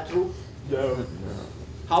 Is that true? No.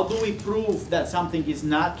 How do we prove that something is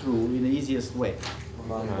not true in the easiest way?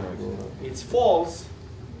 It's false,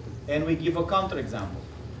 and we give a counterexample.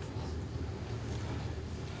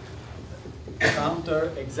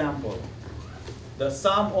 Counterexample. The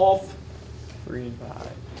sum of 3 and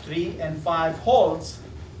 5. 3 and 5 holds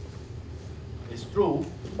is true,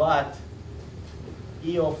 but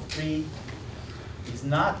E of 3 is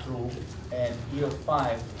not true, and E of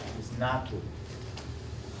 5 is not true.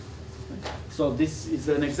 So this is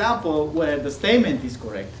an example where the statement is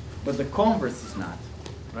correct, but the converse is not,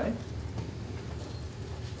 right?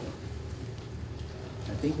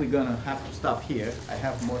 I think we're gonna have to stop here. I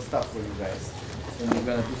have more stuff for you guys, and we're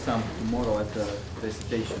gonna do some tomorrow at the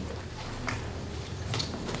recitation.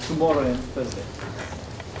 Tomorrow and Thursday.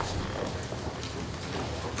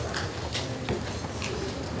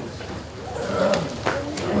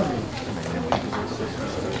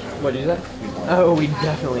 What did you say? Oh, we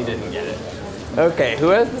definitely didn't get it. Okay, who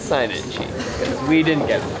has the sign-in sheet? Because we didn't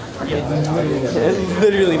get it. It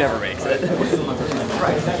literally never makes it.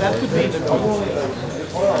 Right, that could be the goal.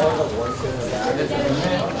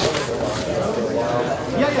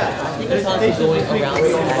 Yeah.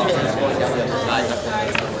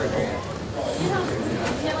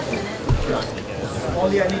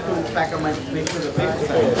 Only I need to pack up my make sure the paper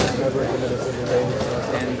size.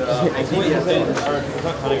 And I think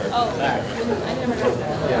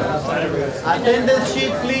attendance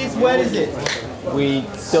sheet, please. Where is it? We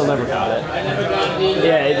still never got it.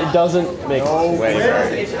 Yeah, it doesn't make sense. Where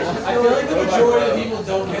is it? I feel like the majority of people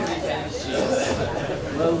don't get the attendance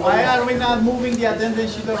sheets. Well, why are we not moving the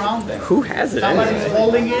attendance sheet around then? Who has it? Somebody's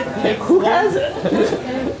holding it. Who has it?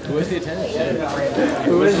 Who is the attendance sheet?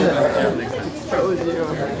 Who is it? That was you.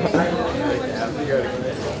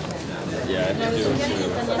 Yeah, I think it was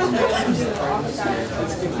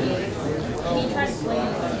He tried to explain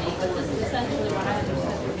it, but this is essentially what I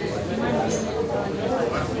understood.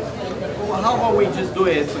 Well, how about we just do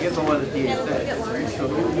it? Forget about what the TA said. So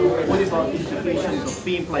what about interpretations of P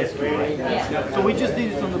implies Q, right? So we just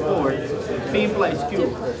did it on the board. P implies Q.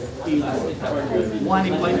 1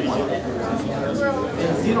 implies 1.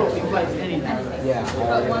 And 0 implies anything.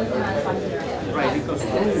 But one cannot find zero. Right, because 2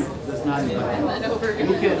 does not imply.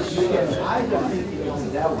 You can either think it on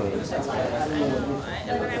that way.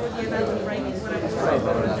 And what I would give out the right is what I was Right,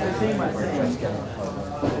 but it's the same as saying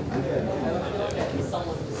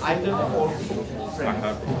either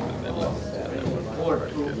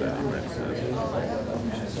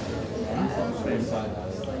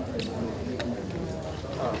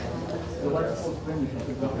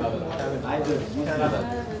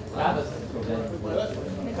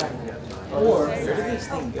or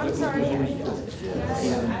I'm sorry.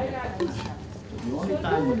 the only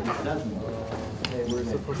time when this doesn't work, Hey, we're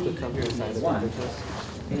supposed to come here to sign the one, pictures.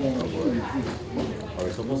 Are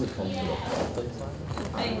we supposed to come to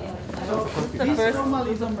so this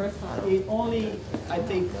formalism, it only, I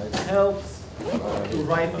think, helps to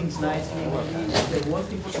write things nicely. The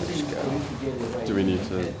most important thing is for you to get it right. Do we need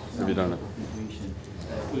to, have you done it? Intuition.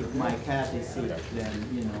 If my cat is sick, then,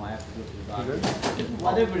 you know, I have to go to the doctor.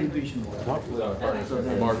 Whatever intuition works. So then, this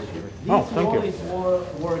always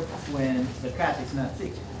works when the cat is not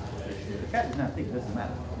sick. If the cat is not sick, doesn't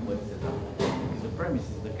matter what it says. Because the premise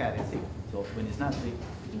is the cat is sick. So when it's not sick,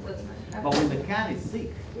 it works. But when the cat is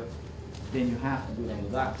sick, then you have to go to the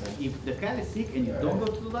doctor. If the cat is sick and you don't go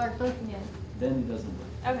to the doctor, Yeah. then it doesn't work.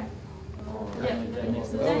 Okay. That makes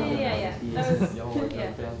sense. Yeah. That was, yeah.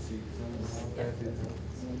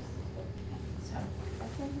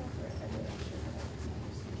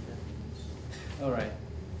 All right.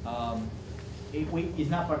 It's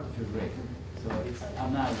not part of your grade, so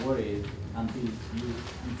I'm not worried until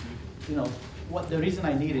you know. What the reason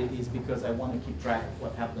I need it is because I want to keep track of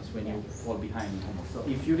what happens when you fall behind in homework. So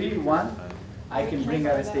if you really want, I can bring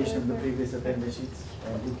attestation the previous attendance sheets,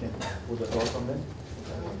 and you can put a dot on them.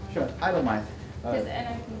 Sure, I don't mind. And I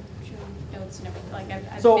can show notes and everything. Like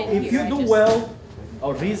I've So been if here, you I do just- well,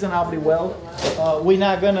 or reasonably well, we're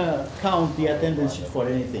not gonna count the attendance sheet for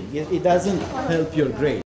anything. It doesn't help your grade.